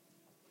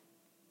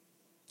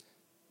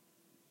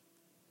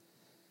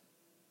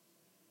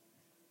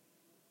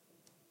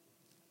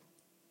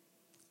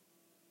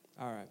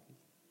 All right.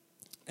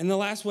 And the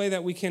last way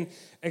that we can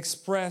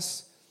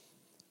express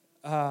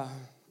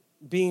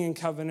being in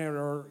covenant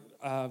or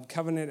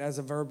covenant as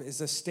a verb is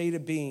a state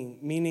of being,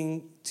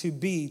 meaning to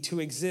be, to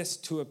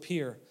exist, to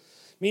appear.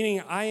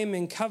 Meaning I am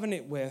in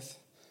covenant with,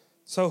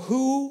 so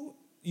who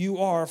you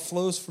are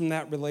flows from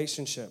that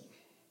relationship.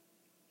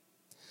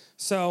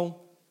 So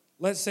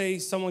let's say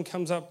someone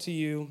comes up to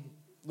you,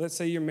 let's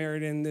say you're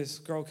married and this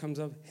girl comes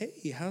up,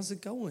 hey, how's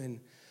it going?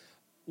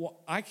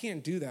 Well, I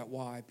can't do that.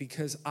 Why?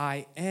 Because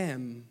I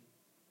am,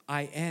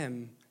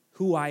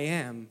 who I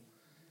am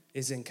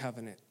is in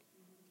covenant.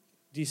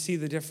 Do you see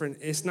the difference?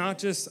 It's not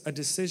just a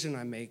decision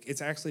I make.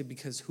 It's actually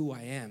because who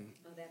I am.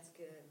 Oh, that's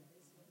good.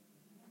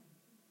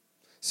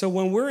 So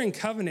when we're in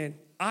covenant,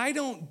 I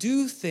don't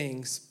do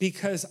things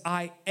because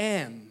I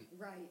am.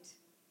 Right.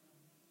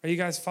 Are you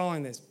guys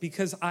following this?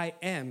 Because I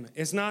am.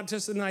 It's not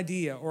just an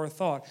idea or a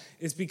thought.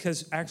 It's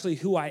because actually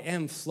who I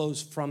am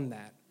flows from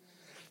that.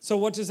 So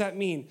what does that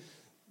mean?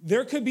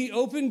 There could be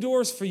open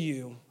doors for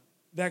you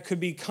that could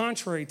be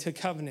contrary to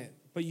covenant,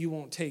 but you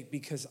won't take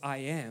because I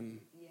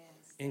am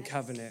in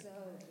covenant.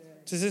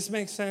 Does this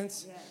make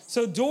sense? Yes.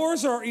 So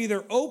doors are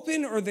either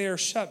open or they are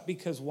shut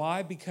because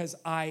why? Because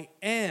I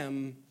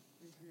am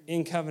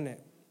in covenant.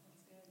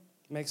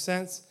 Make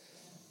sense?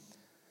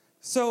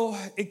 So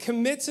it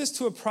commits us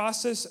to a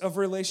process of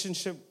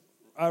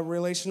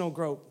relational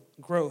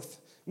growth.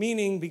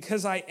 Meaning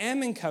because I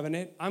am in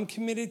covenant, I'm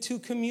committed to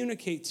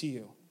communicate to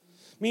you.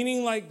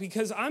 Meaning like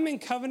because I'm in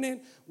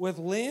covenant with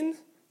Lynn,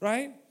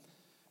 right?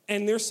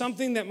 And there's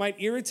something that might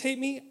irritate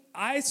me,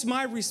 it's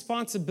my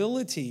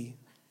responsibility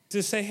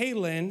to say, hey,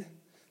 Lynn,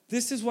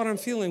 this is what I'm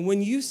feeling.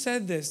 When you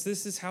said this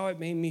is how it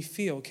made me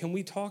feel. Can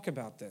we talk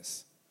about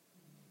this?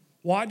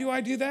 Why do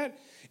I do that?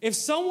 If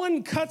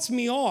someone cuts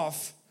me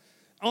off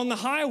on the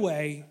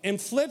highway and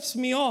flips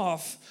me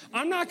off,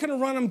 I'm not going to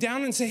run them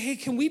down and say, hey,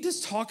 can we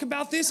just talk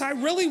about this? I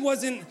really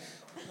wasn't,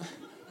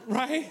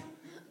 right?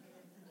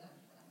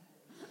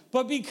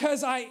 But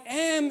because I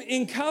am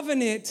in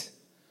covenant,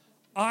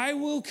 I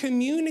will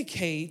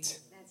communicate.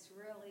 That's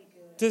really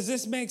good. Does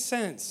this make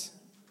sense?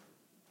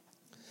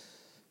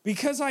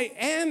 Because I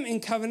am in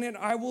covenant,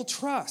 I will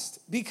trust.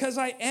 Because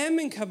I am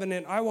in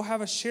covenant, I will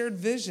have a shared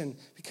vision.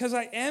 Because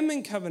I am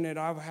in covenant,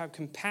 I will have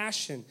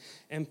compassion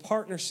and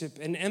partnership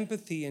and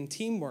empathy and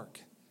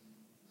teamwork.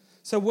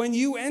 So when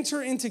you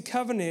enter into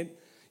covenant,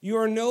 you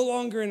are no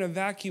longer in a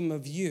vacuum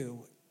of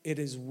you. It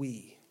is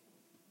we.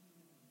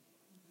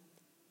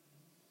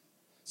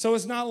 So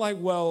it's not like,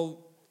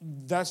 well,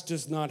 that's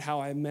just not how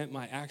I meant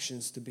my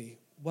actions to be.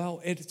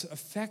 Well, it's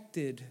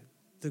affected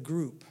the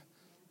group.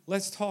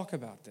 Let's talk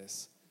about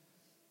this.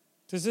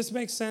 Does this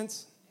make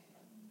sense?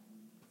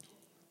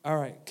 All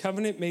right,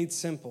 covenant made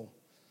simple.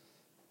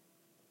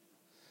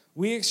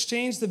 We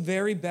exchange the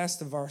very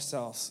best of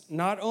ourselves.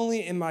 Not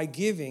only am I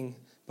giving,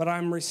 but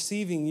I'm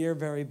receiving your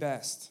very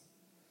best.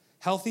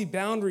 Healthy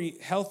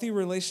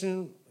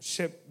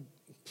relationship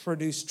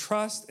produces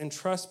trust, and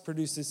trust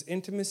produces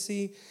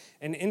intimacy,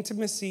 and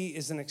intimacy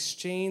is an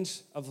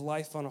exchange of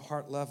life on a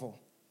heart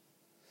level.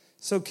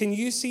 So can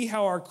you see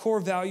how our core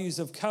values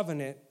of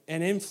covenant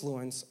and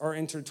influence are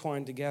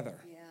intertwined together?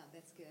 Yeah,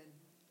 that's good.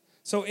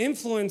 So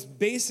influence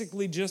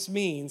basically just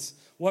means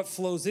what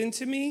flows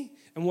into me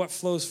and what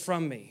flows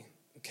from me,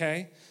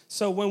 okay?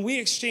 So when we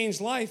exchange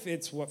life,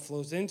 it's what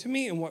flows into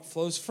me and what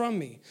flows from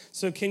me.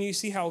 So can you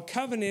see how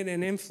covenant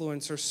and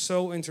influence are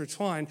so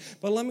intertwined?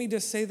 But let me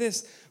just say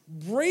this.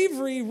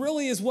 Bravery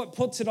really is what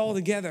puts it all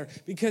together,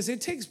 because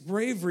it takes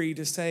bravery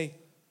to say,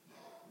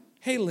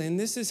 hey, Lynn,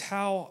 this is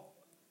how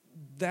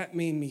that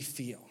made me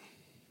feel.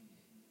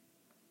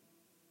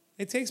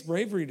 It takes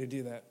bravery to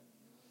do that.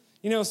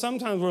 You know,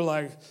 sometimes we're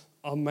like,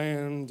 a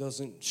man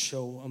doesn't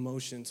show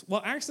emotions.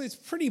 Well, actually, it's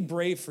pretty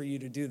brave for you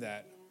to do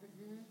that.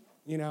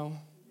 You know?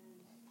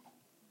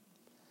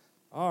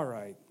 All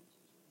right.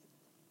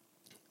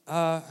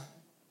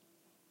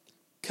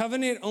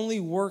 Covenant only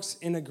works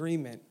in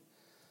agreement.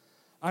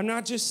 I'm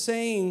not just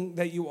saying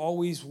that you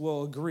always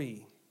will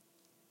agree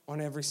on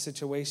every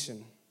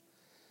situation,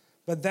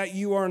 but that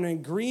you are in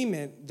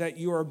agreement that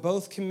you are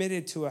both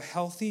committed to a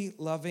healthy,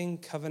 loving,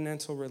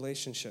 covenantal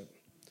relationship.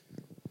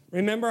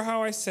 Remember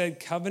how I said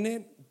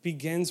covenant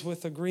begins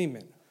with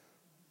agreement.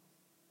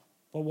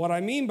 But what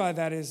I mean by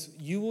that is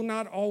you will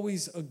not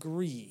always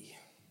agree.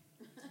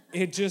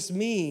 It just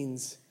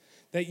means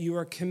that you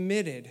are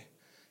committed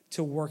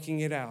to working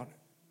it out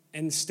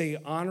and stay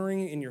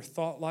honoring in your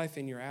thought life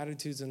and your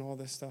attitudes and all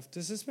this stuff.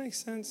 Does this make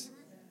sense?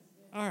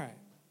 All right,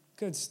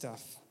 good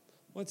stuff.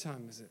 What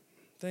time is it?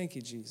 Thank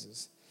you,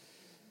 Jesus.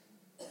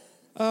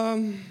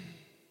 I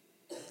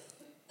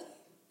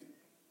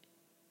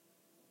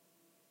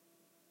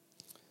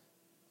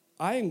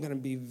am going to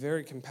be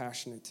very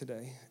compassionate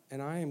today,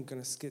 and I am going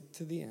to skip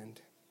to the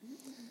end.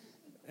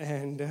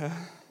 And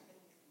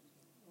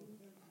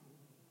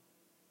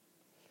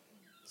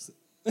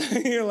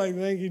you're like,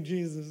 thank you,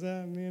 Jesus.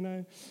 I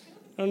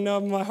don't know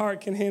if my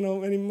heart can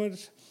handle any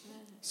much.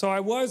 So I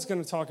was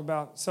going to talk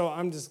about, so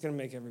I'm just going to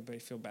make everybody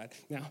feel bad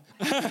now.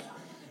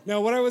 Now,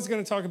 what I was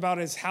going to talk about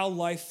is how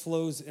life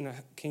flows in a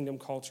kingdom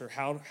culture.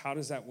 How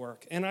does that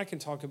work? And I can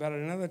talk about it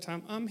another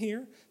time. I'm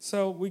here,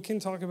 so we can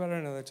talk about it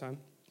another time.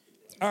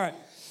 All right,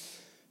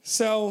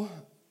 so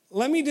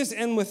let me just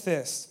end with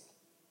this.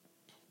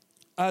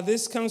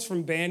 This comes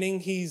from Banning.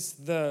 He's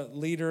the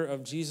leader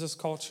of Jesus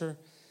Culture.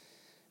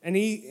 And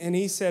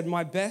he said,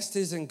 my best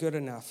isn't good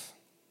enough.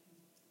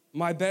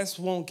 My best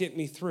won't get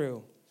me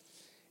through.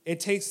 It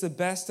takes the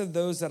best of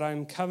those that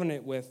I'm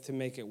covenant with to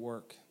make it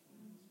work.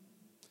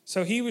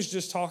 So he was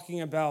just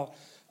talking about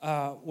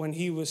when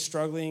he was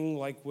struggling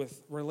like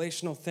with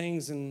relational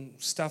things and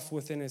stuff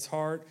within his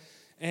heart.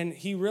 And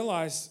he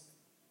realized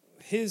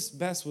his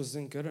best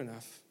wasn't good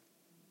enough.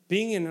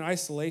 Being in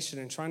isolation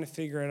and trying to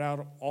figure it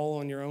out all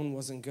on your own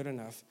wasn't good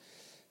enough.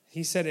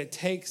 He said, it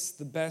takes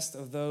the best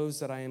of those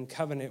that I am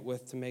covenant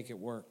with to make it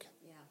work.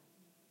 Yeah.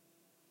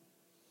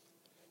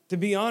 To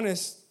be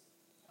honest,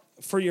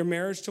 for your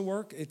marriage to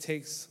work, it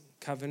takes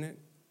covenant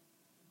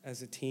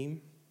as a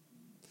team.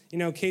 You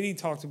know, Katie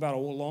talked about a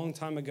long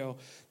time ago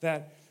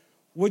that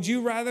would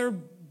you rather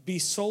be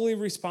solely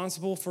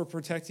responsible for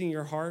protecting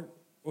your heart,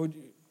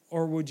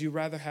 or would you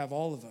rather have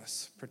all of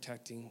us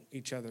protecting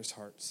each other's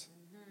hearts?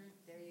 Mm-hmm.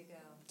 There you go.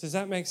 Does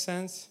that make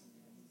sense?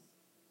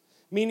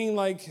 Meaning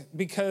like,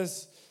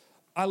 because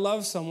I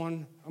love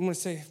someone, I'm going to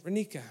say,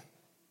 Renika,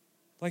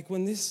 like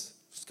when this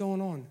is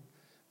going on,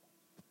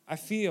 I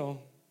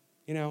feel,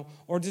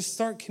 or just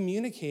start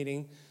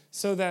communicating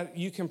so that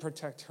you can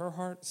protect her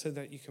heart, so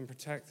that you can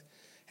protect,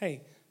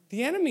 hey,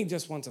 the enemy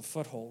just wants a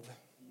foothold.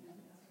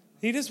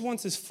 He just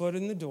wants his foot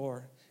in the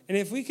door. And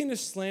if we can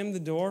just slam the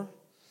door,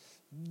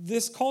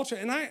 this culture,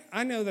 and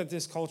I know that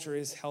this culture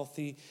is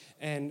healthy,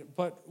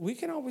 but we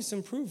can always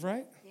improve,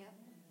 right? Yeah.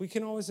 We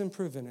can always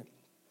improve in it.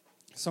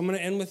 So I'm going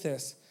to end with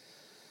this.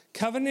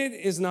 Covenant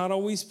is not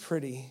always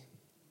pretty,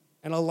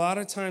 and a lot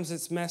of times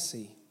it's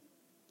messy.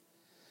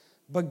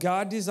 But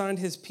God designed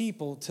his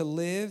people to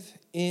live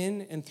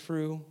in and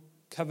through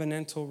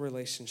covenantal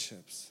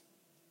relationships.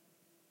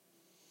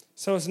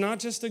 So it's not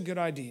just a good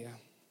idea.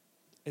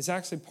 It's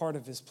actually part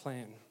of his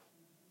plan.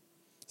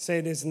 Say,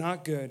 it is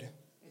not good,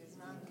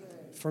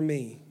 for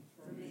me,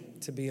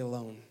 to be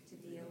alone.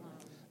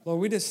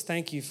 Lord, we just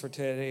thank you for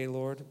today,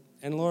 Lord.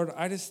 And Lord,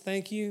 I just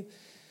thank you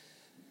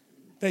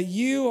that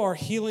you are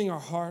healing our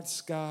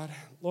hearts, God.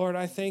 Lord,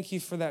 I thank you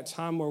for that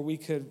time where we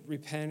could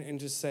repent and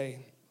just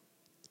say,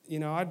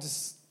 I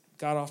just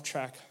got off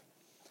track.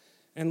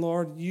 And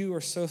Lord, you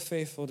are so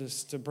faithful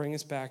to bring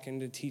us back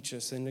and to teach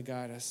us and to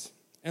guide us.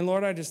 And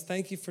Lord, I just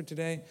thank you for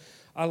today.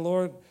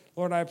 Lord,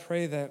 I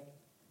pray that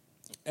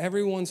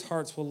everyone's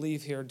hearts will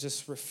leave here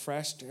just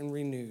refreshed and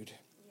renewed.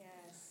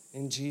 Yes.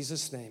 In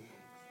Jesus' name.